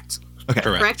 right? Correct. Okay.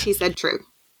 Correct. He said true.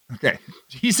 Okay.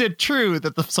 He said true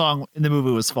that the song in the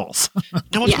movie was false.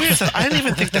 No, what's weird is that I didn't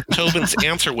even think that Tobin's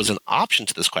answer was an option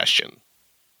to this question.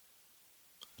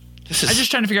 I'm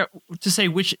just trying to figure out to say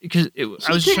which, because I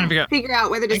was just trying to figure out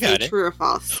whether to say true or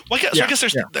false. Well, I guess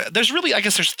there's really,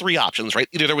 there's three options, right?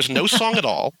 Either there was no song at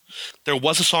all, there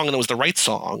was a song and it was the right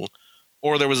song,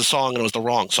 or there was a song and it was the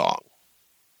wrong song.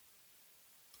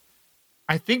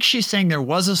 I think she's saying there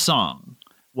was a song.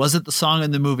 Was it the song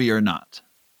in the movie or not?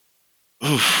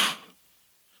 Oof.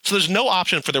 So there's no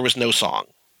option for there was no song.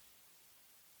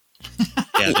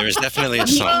 Yeah, there was definitely a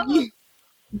song.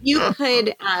 You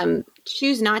could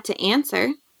choose not to answer.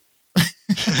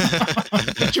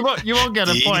 you won't get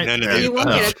a point. You won't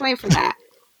get a point for that.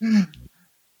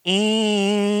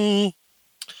 I'm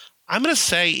going to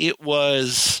say it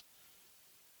was...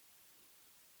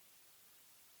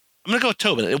 I'm going to go with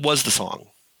Tobin. It was the song.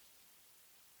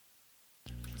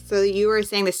 So you were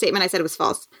saying the statement I said was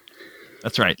false.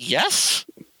 That's right. Yes.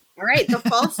 All right. The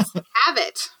false have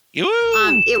it. It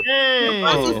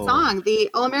was a song. The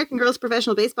All-American Girls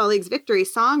Professional Baseball League's victory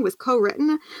song was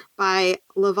co-written by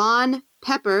Levon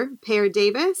Pepper, Pear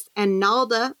Davis, and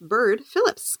Nalda Bird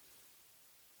Phillips.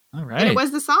 All right. And it was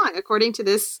the song, according to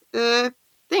this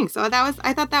thing. So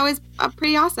I thought that was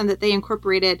pretty awesome that they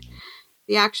incorporated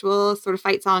the actual sort of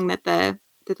fight song that the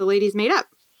ladies made up.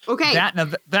 Okay.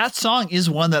 That song is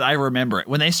one that I remember.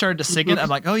 When they started to sing it, I'm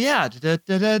like, oh yeah.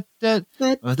 The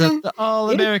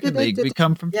All-American League. We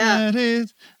come from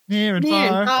cities near and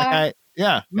far.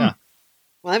 Yeah.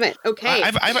 Love it. Okay.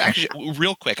 I've actually,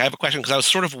 real quick, I have a question because I was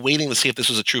sort of waiting to see if this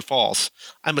was a true false.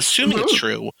 I'm assuming it's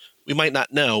true. We might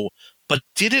not know. But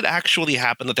did it actually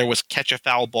happen that there was catch a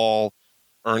foul ball,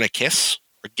 earn a kiss,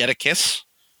 or get a kiss?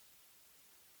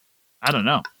 I don't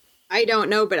know. I don't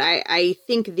know, but I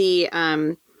think the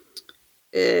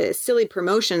silly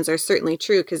promotions are certainly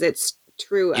true because it's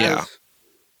true of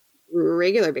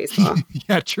regular baseball.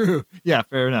 Yeah, true. Yeah,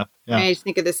 fair enough. Yeah. I just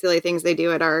think of the silly things they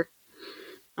do at our,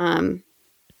 Farm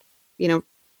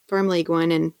League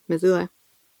one in Missoula.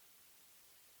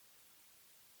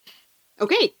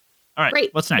 Okay. All right.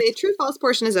 Great. What's next? The true false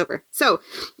portion is over. So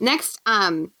next,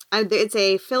 it's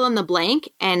a fill in the blank,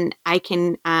 and I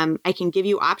can give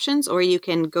you options, or you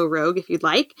can go rogue if you'd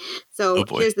like. So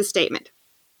here's the statement: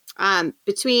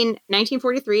 between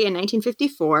 1943 and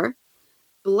 1954,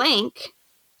 blank,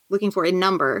 looking for a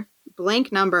number,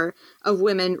 blank number of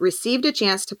women received a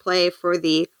chance to play for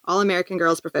the All-American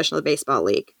Girls Professional Baseball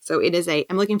League. So it is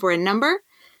I'm looking for a number.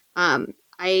 I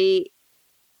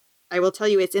will tell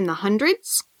you it's in the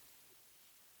hundreds.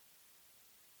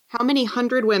 How many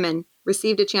hundred women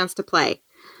received a chance to play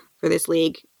for this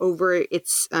league over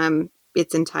its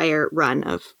entire run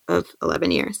of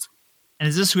 11 years? And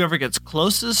is this whoever gets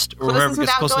closest, or whoever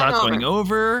gets close without going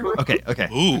over? Okay.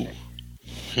 Ooh.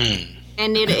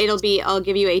 And it'll be, I'll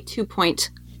give you a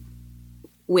 2-point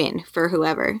win for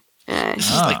whoever. This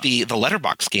is like the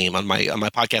letterbox game on my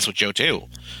podcast with Joe too.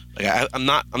 Like I'm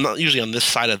not usually on this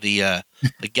side of the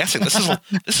guessing.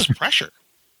 This is pressure.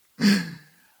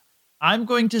 I'm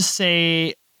going to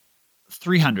say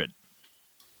 300.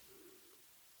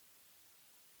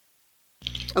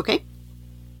 Okay.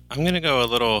 I'm going to go a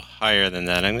little higher than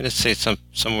that. I'm going to say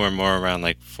somewhere more around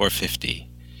like 450.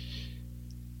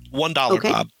 $1,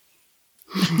 okay. Bob.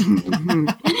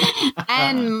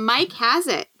 And Mike has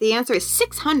it. The answer is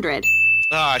 600.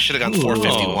 Oh, I should have gone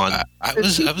 451. I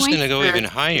was going to go even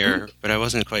higher, but I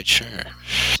wasn't quite sure.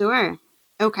 Sure.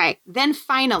 Okay. Then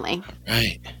finally. All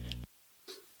right.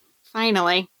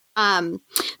 Finally,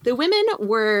 the women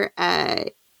were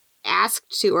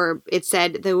asked to, or it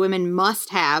said the women must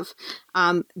have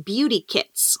beauty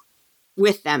kits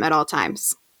with them at all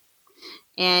times,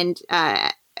 and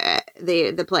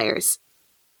the players.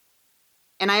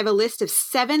 And I have a list of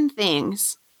 7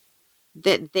 things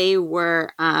that they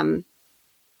were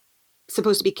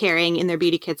supposed to be carrying in their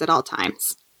beauty kits at all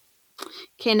times.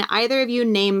 Can either of you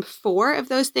name 4 of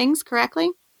those things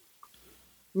correctly?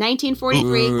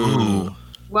 1943. Ooh.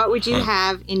 What would you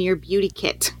have in your beauty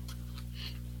kit?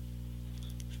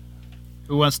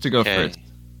 Who wants to go first?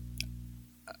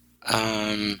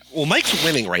 Well, Mike's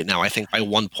winning right now, I think, by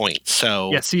 1 point.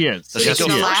 So yes, he is. Does he go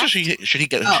first, or should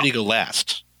he go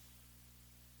last?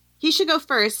 He should go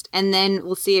first, and then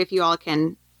we'll see if you all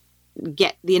can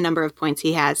get the number of points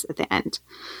he has at the end.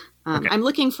 Okay. I'm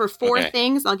looking for 4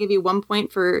 things. I'll give you 1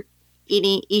 point for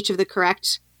each of the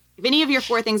correct. If any of your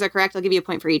 4 things are correct, I'll give you a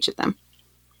point for each of them.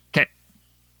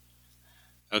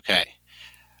 Okay.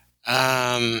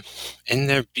 And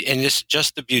this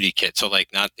just the beauty kit, so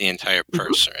like not the entire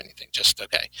purse or anything. Just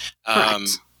okay. A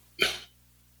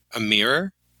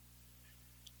mirror.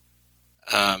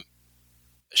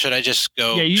 should I just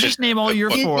go? Yeah, you just name all your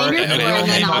four, and then we'll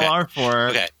name all our four.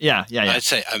 Okay. Yeah. I'd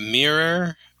say a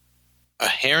mirror, a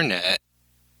hairnet,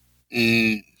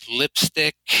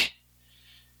 lipstick,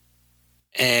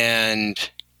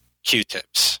 and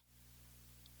Q-tips.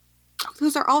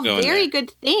 Those are all very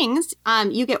good things.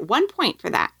 You get 1 point for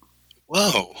that.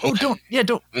 Whoa! Okay.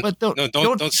 Don't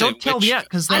tell yet,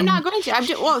 because I'm not going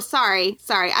to. Sorry.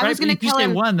 I was going to tell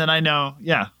him one. Then I know.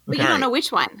 Yeah, but you don't know which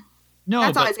one. No,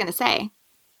 that's all I was going to say.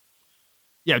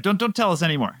 Yeah, don't tell us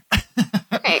anymore.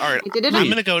 Okay, all right. I'm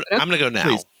going to go. I'm going to go now.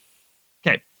 Please.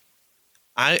 Okay.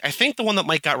 I think the one that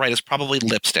Mike got right is probably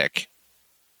lipstick.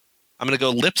 I'm going to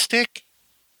go lipstick,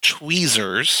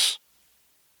 tweezers,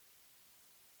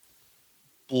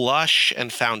 blush,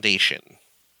 and foundation.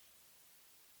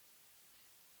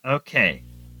 Okay.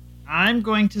 I'm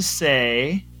going to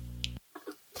say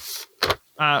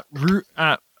I'm going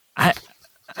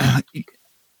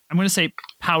to say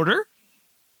powder,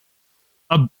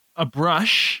 a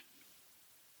brush.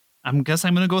 I'm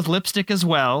going to go with lipstick as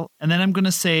well, and then I'm going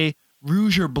to say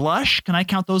rouge or blush. Can I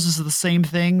count those as the same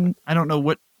thing? I don't know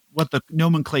what the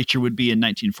nomenclature would be in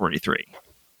 1943.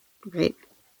 Great.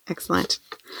 Excellent.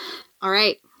 All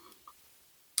right.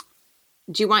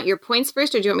 Do you want your points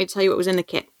first, or do you want me to tell you what was in the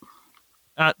kit?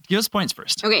 Give us points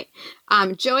first. Okay.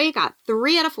 Joey got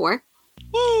 3 out of 4.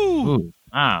 Woo! Ooh,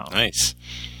 wow. Nice.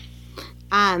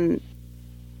 And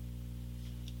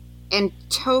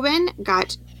Tobin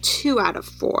got 2 out of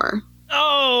 4.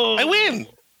 Oh, I win.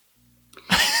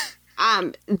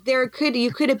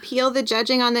 You could appeal the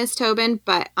judging on this, Tobin,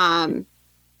 but I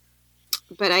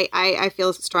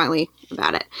feel strongly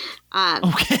about it.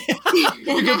 Okay.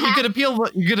 you could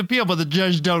appeal, but the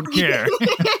judge don't care.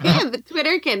 The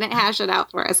Twitter can hash it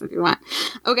out for us if you want.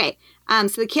 Okay.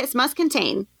 So the kits must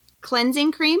contain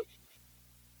cleansing cream,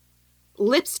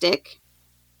 lipstick,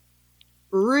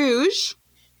 rouge,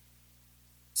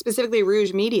 specifically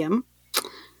rouge medium,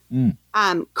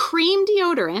 cream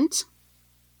deodorant,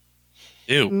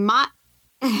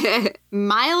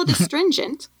 mild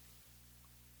astringent,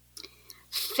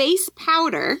 face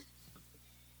powder,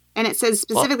 and it says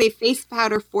specifically face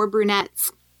powder for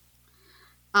brunettes.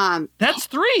 That's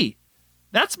 3.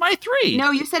 That's my 3.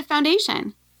 No, you said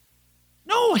foundation.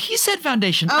 No, he said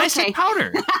foundation. Okay. I said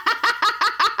powder.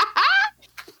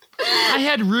 I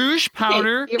had rouge,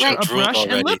 powder, right. a brush,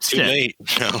 and lipstick. Too late.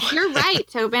 No. You're right,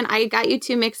 Tobin. I got you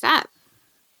 2 mixed up.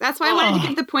 That's why I wanted to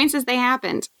give the points as they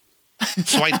happened.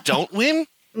 So I don't win?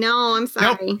 No, I'm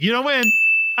sorry. Nope, you don't win.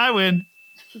 I win.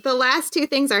 The last 2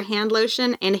 things are hand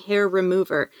lotion and hair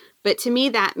remover. But to me,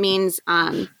 that means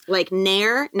like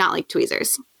Nair, not like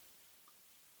tweezers.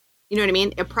 You know what I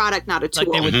mean? A product, not a tool.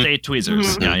 Like they would say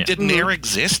tweezers. Mm-hmm. Yeah. Did Nair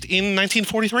exist in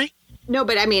 1943? No,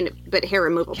 but I mean, hair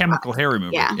removal. Chemical hair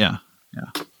removal. Yeah.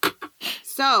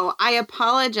 So I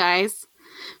apologize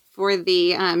for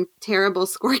the terrible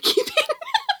scorekeeping.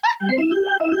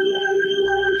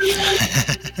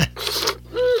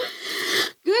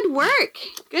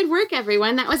 Good work,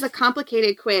 everyone. That was a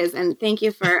complicated quiz, and thank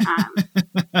you for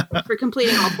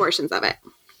completing all portions of it.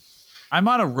 I'm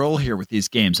on a roll here with these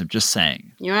games. I'm just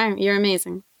saying. You are. You're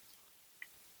amazing.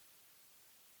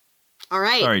 All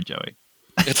right. Sorry, Joey.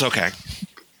 It's okay.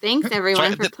 Thanks,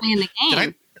 everyone, for playing the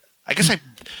game.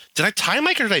 Did I tie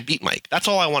Mike or did I beat Mike? That's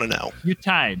all I want to know. You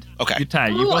tied. Okay. You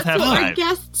tied. You both have so 5. our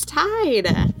guests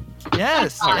tied.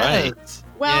 Yes. All right.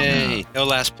 Well, yay! No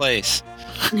last place.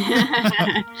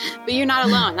 But you're not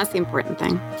alone. That's the important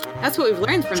thing. That's what we've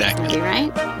learned from this movie,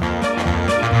 right?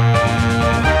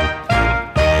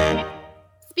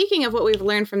 Speaking of what we've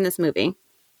learned from this movie,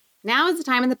 now is the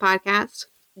time in the podcast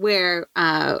where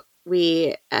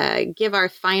we give our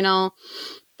final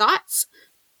thoughts.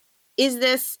 Is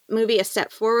this movie a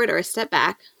step forward or a step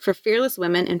back for fearless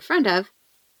women in front of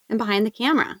and behind the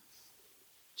camera?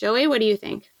 Joey, what do you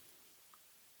think?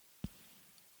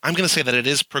 I'm going to say that it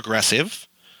is progressive.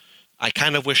 I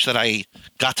kind of wish that I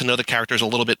got to know the characters a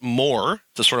little bit more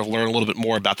to sort of learn a little bit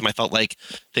more about them. I felt like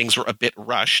things were a bit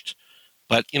rushed.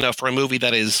 But, for a movie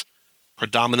that is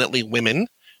predominantly women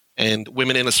and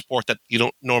women in a sport that you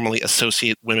don't normally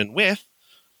associate women with,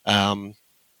 I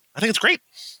think it's great.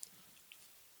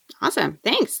 Awesome.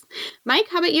 Thanks. Mike,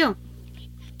 how about you?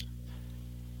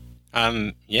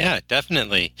 Yeah,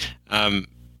 definitely.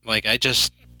 I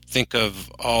just think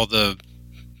of all the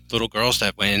little girls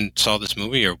that went and saw this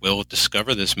movie or will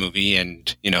discover this movie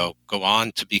and, go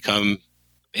on to become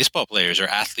baseball players or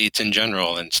athletes in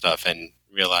general and stuff and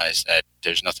realize that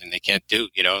there's nothing they can't do,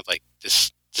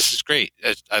 this is great.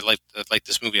 I like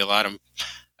this movie a lot.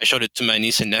 I showed it to my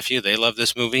niece and nephew. They love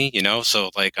this movie, so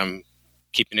I'm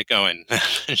keeping it going,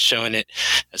 showing it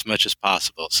as much as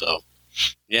possible. So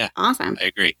Yeah. Awesome. I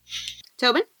agree.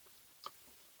 Tobin?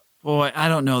 Boy, I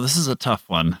don't know. This is a tough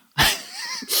one.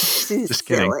 Just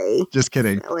kidding. Silly. Just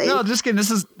kidding. Silly. No, just kidding.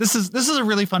 This is a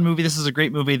really fun movie. This is a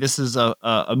great movie. This is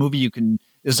a movie you can.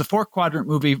 It's a 4-quadrant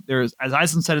movie. There's, as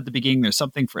Eisen said at the beginning, there's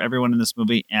something for everyone in this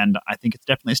movie, and I think it's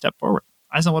definitely a step forward.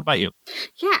 Eisen, what about you?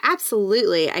 Yeah,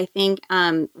 absolutely. I think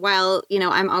while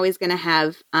I'm always going to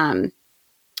have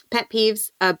pet peeves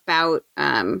about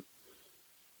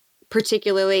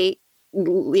particularly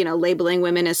labeling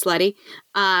women as slutty.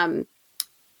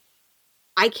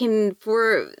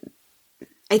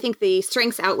 I think the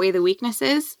strengths outweigh the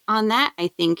weaknesses on that. I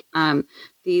think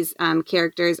these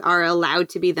characters are allowed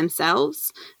to be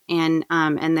themselves, and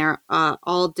they're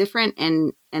all different,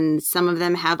 and some of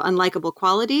them have unlikable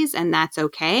qualities, and that's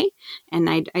okay. And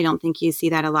I don't think you see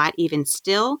that a lot even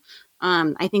still.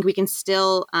 I think we can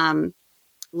still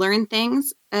learn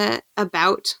things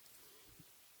about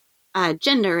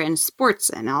gender and sports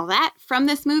and all that from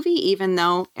this movie, even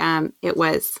though it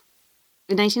was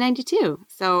 1992.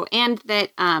 So, and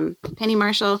that Penny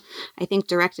Marshall, I think,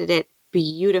 directed it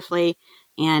beautifully,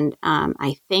 and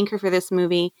I thank her for this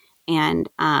movie. And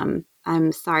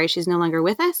I'm sorry she's no longer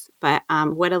with us, but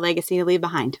what a legacy to leave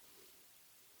behind.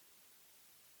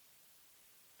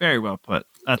 Very well put.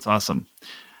 That's awesome.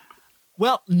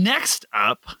 Well, next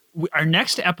up, our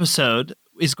next episode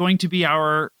is going to be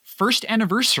our first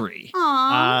anniversary.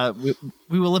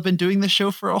 We will have been doing the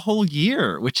show for a whole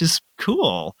year, which is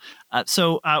cool.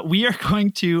 So we are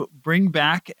going to bring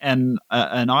back an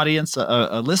audience,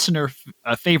 a listener,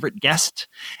 a favorite guest,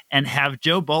 and have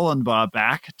Joe Bolenbaugh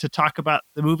back to talk about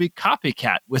the movie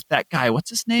Copycat with that guy. What's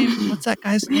his name? What's that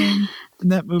guy's name in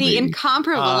that movie? The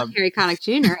incomparable Harry Connick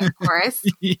Jr., of course.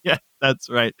 Yeah, that's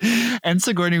right. And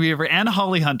Sigourney Weaver and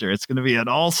Holly Hunter. It's going to be an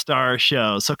all-star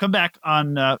show. So come back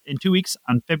on in 2 weeks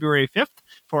on February 5th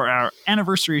for our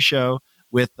anniversary show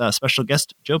with special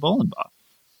guest Joe Bolenbaugh.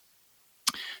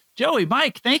 Joey,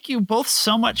 Mike, thank you both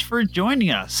so much for joining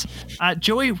us.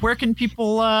 Joey, where can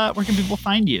people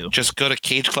find you? Just go to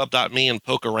cageclub.me and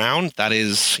poke around. That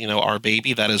is, our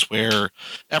baby. That is where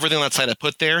everything on that site I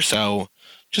put there. So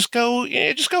just go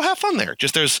have fun there.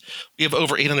 We have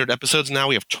over 800 episodes now.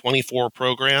 We have 24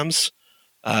 programs.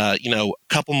 A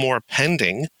couple more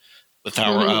pending with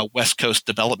our West Coast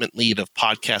development lead of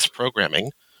podcast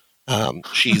programming.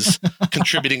 She's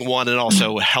contributing one and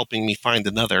also helping me find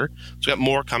another. So we got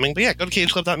more coming. But yeah, go to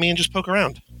cageclub.me and just poke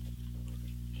around.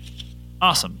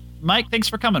 Awesome. Mike, thanks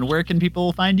for coming. Where can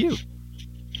people find you?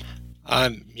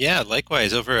 Yeah,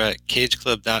 likewise, over at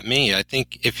cageclub.me. I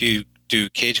think if you do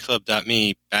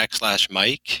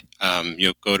cageclub.me/Mike,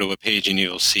 you'll go to a page and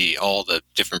you'll see all the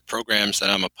different programs that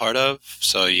I'm a part of.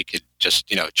 So you could just,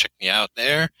 check me out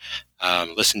there.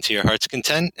 Listen to your heart's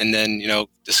content, and then,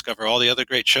 discover all the other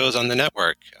great shows on the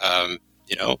network.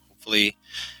 Hopefully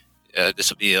this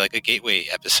will be like a gateway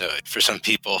episode for some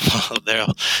people.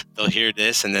 They'll hear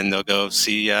this and then they'll go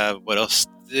see what else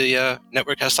the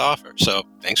network has to offer. So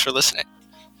thanks for listening.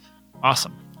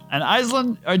 Awesome. And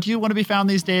Aislinn, do you want to be found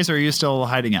these days, or are you still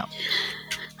hiding out?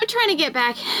 I'm trying to get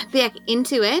back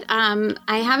into it.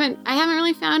 I haven't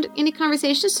really found any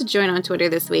conversations to join on Twitter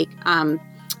this week.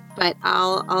 But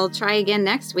I'll try again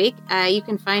next week. You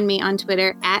can find me on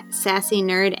Twitter at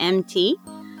SassyNerdMT.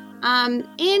 And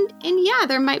yeah,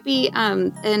 there might be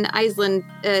an Aislinn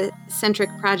centric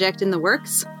project in the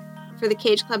works for the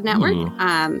Cage Club Network.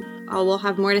 We'll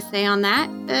have more to say on that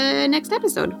next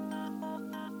episode.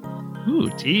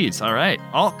 Ooh, tease. All right.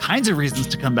 All kinds of reasons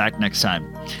to come back next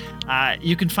time.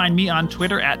 You can find me on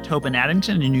Twitter at Tobin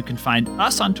Addington, and you can find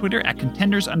us on Twitter at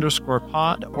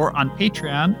contenders_pod or on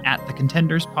Patreon at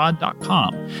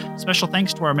thecontenderspod.com. Special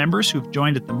thanks to our members who've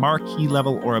joined at the marquee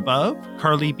level or above: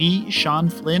 Carly B., Sean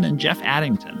Flynn, and Jeff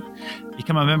Addington.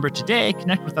 Become a member today,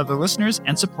 connect with other listeners,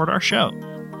 and support our show.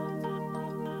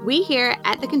 We here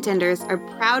at The Contenders are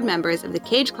proud members of the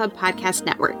Cage Club Podcast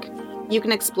Network. You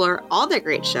can explore all their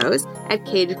great shows at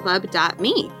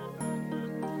cageclub.me.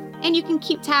 And you can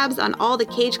keep tabs on all the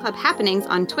Cage Club happenings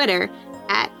on Twitter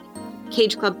at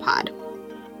Cage Club Pod.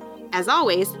 As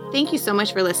always, thank you so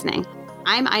much for listening.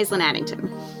 I'm Aislinn Addington.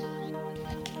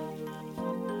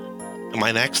 Am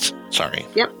I next? Sorry.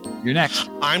 Yep. You're next.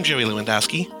 I'm Joey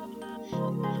Lewandowski.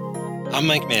 I'm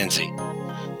Mike Manzi.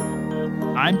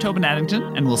 I'm Tobin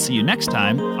Addington, and we'll see you next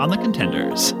time on The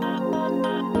Contenders.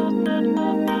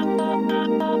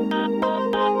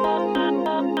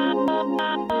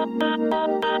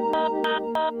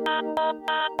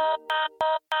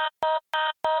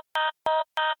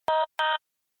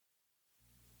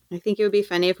 I think it would be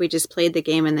funny if we just played the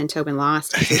game and then Tobin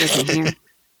lost because he wasn't here.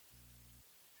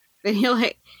 But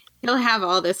He'll have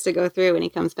all this to go through when he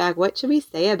comes back. What should we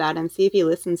say about him? See if he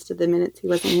listens to the minutes he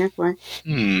wasn't here for.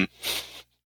 Hmm.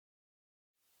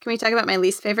 Can we talk about my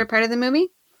least favorite part of the movie?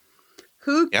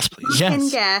 Yes, please. Who can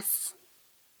guess?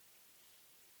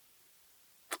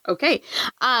 Okay.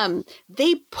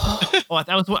 They Oh, I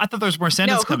thought there was more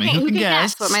sentence coming. Who can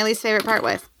guess what my least favorite part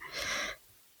was?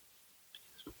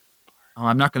 Oh,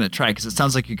 I'm not going to try because it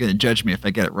sounds like you're going to judge me if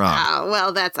I get it wrong. Oh,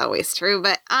 well, that's always true.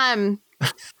 But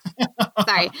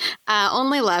sorry.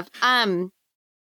 Only love.